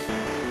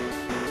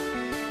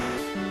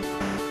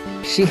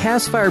 She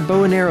has fired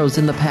bow and arrows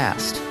in the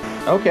past.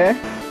 Okay.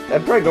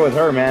 I'd probably go with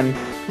her, man.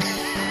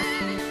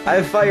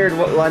 I fired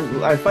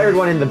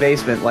one in the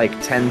basement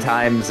 10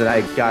 times and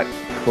I got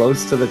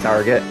close to the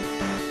target.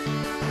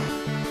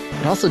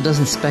 It also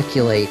doesn't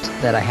speculate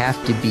that I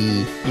have to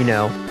be,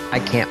 I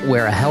can't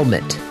wear a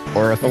helmet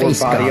or a face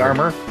body guard.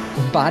 armor.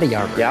 Body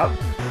armor. Yep.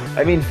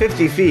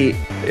 50 feet,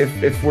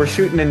 if we're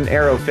shooting an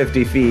arrow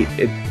 50 feet,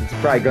 it's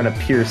probably going to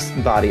pierce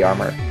body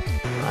armor.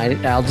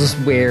 I'll just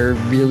wear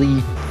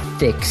really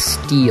thick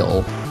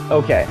steel.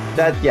 Okay,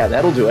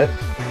 that'll do it.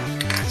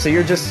 So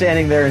you're just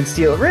standing there in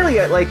steel. Really,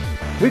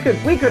 we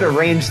could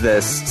arrange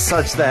this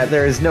such that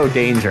there is no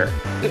danger.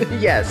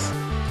 Yes.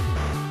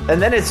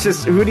 And then it's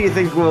just, who do you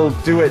think will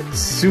do it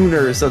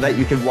sooner so that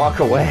you can walk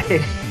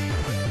away?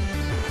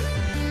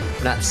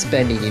 Not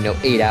spending,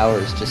 8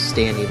 hours just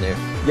standing there.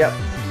 Yep.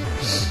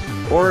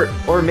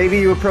 Or maybe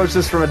you approach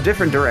this from a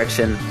different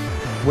direction,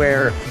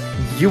 where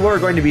you are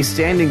going to be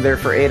standing there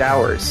for 8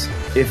 hours.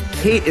 If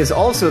Kate is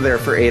also there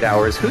for 8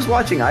 hours, who's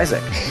watching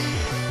Isaac?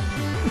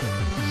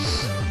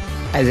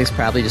 Isaac's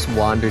probably just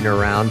wandering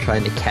around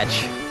trying to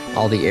catch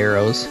all the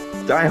arrows.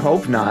 I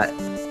hope not.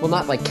 Well,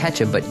 not catch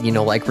them, but,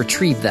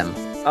 retrieve them.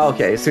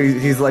 Okay, so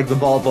he's like the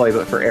ball boy,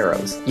 but for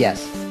arrows.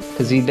 Yes,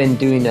 because we've been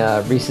doing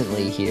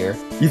recently here.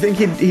 You think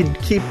he'd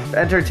keep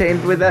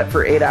entertained with that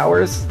for 8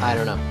 hours? I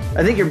don't know.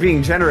 I think you're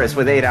being generous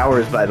with 8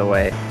 hours, by the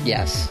way.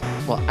 Yes.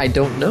 Well, I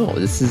don't know.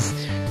 This is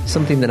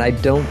something that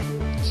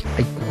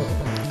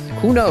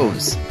who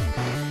knows?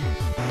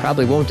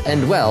 Probably won't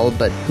end well,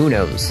 but who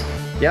knows?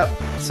 Yep.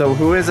 So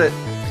who is it?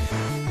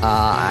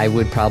 I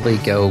would probably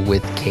go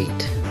with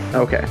Kate.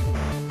 Okay.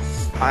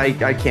 I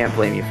can't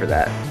blame you for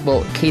that.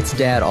 Well, Kate's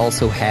dad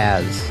also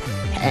has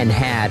and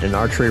had an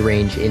archery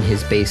range in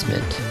his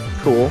basement.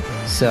 Cool.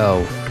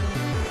 So,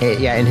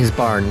 in his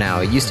barn now.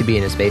 It used to be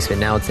in his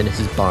basement. Now it's in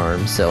his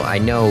barn. So I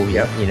know,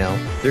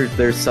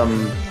 There's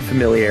some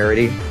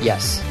familiarity.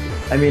 Yes.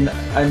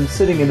 I'm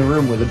sitting in the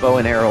room with a bow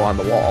and arrow on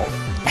the wall.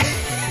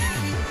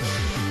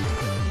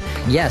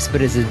 Yes,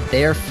 but is it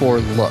there for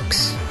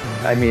looks?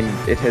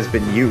 It has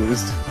been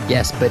used.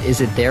 Yes, but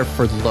is it there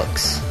for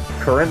looks?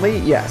 Currently,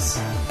 yes.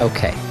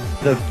 Okay.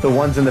 The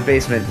ones in the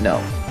basement,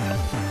 no.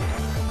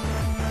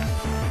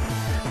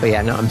 But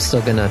yeah, no, I'm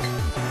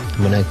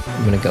gonna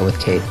go with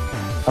Kate.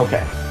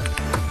 Okay.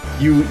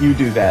 You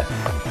do that.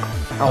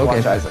 I'll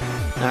watch Isaac.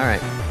 All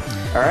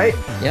right.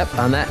 Yep.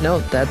 On that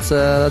note, that's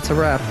a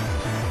wrap.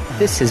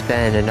 This has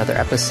been another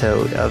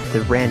episode of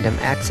the Random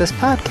Access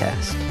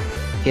Podcast.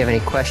 If you have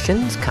any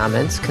questions,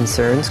 comments,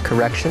 concerns,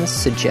 corrections,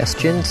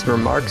 suggestions,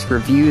 remarks,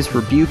 reviews,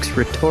 rebukes,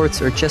 retorts,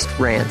 or just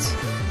rants,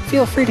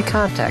 feel free to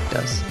contact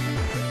us.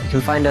 You can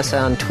find us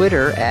on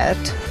Twitter at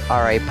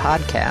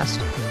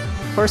RAPodcast,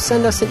 or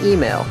send us an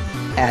email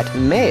at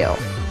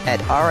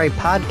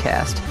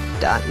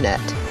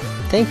mail@rapodcast.net.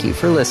 Thank you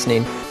for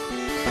listening.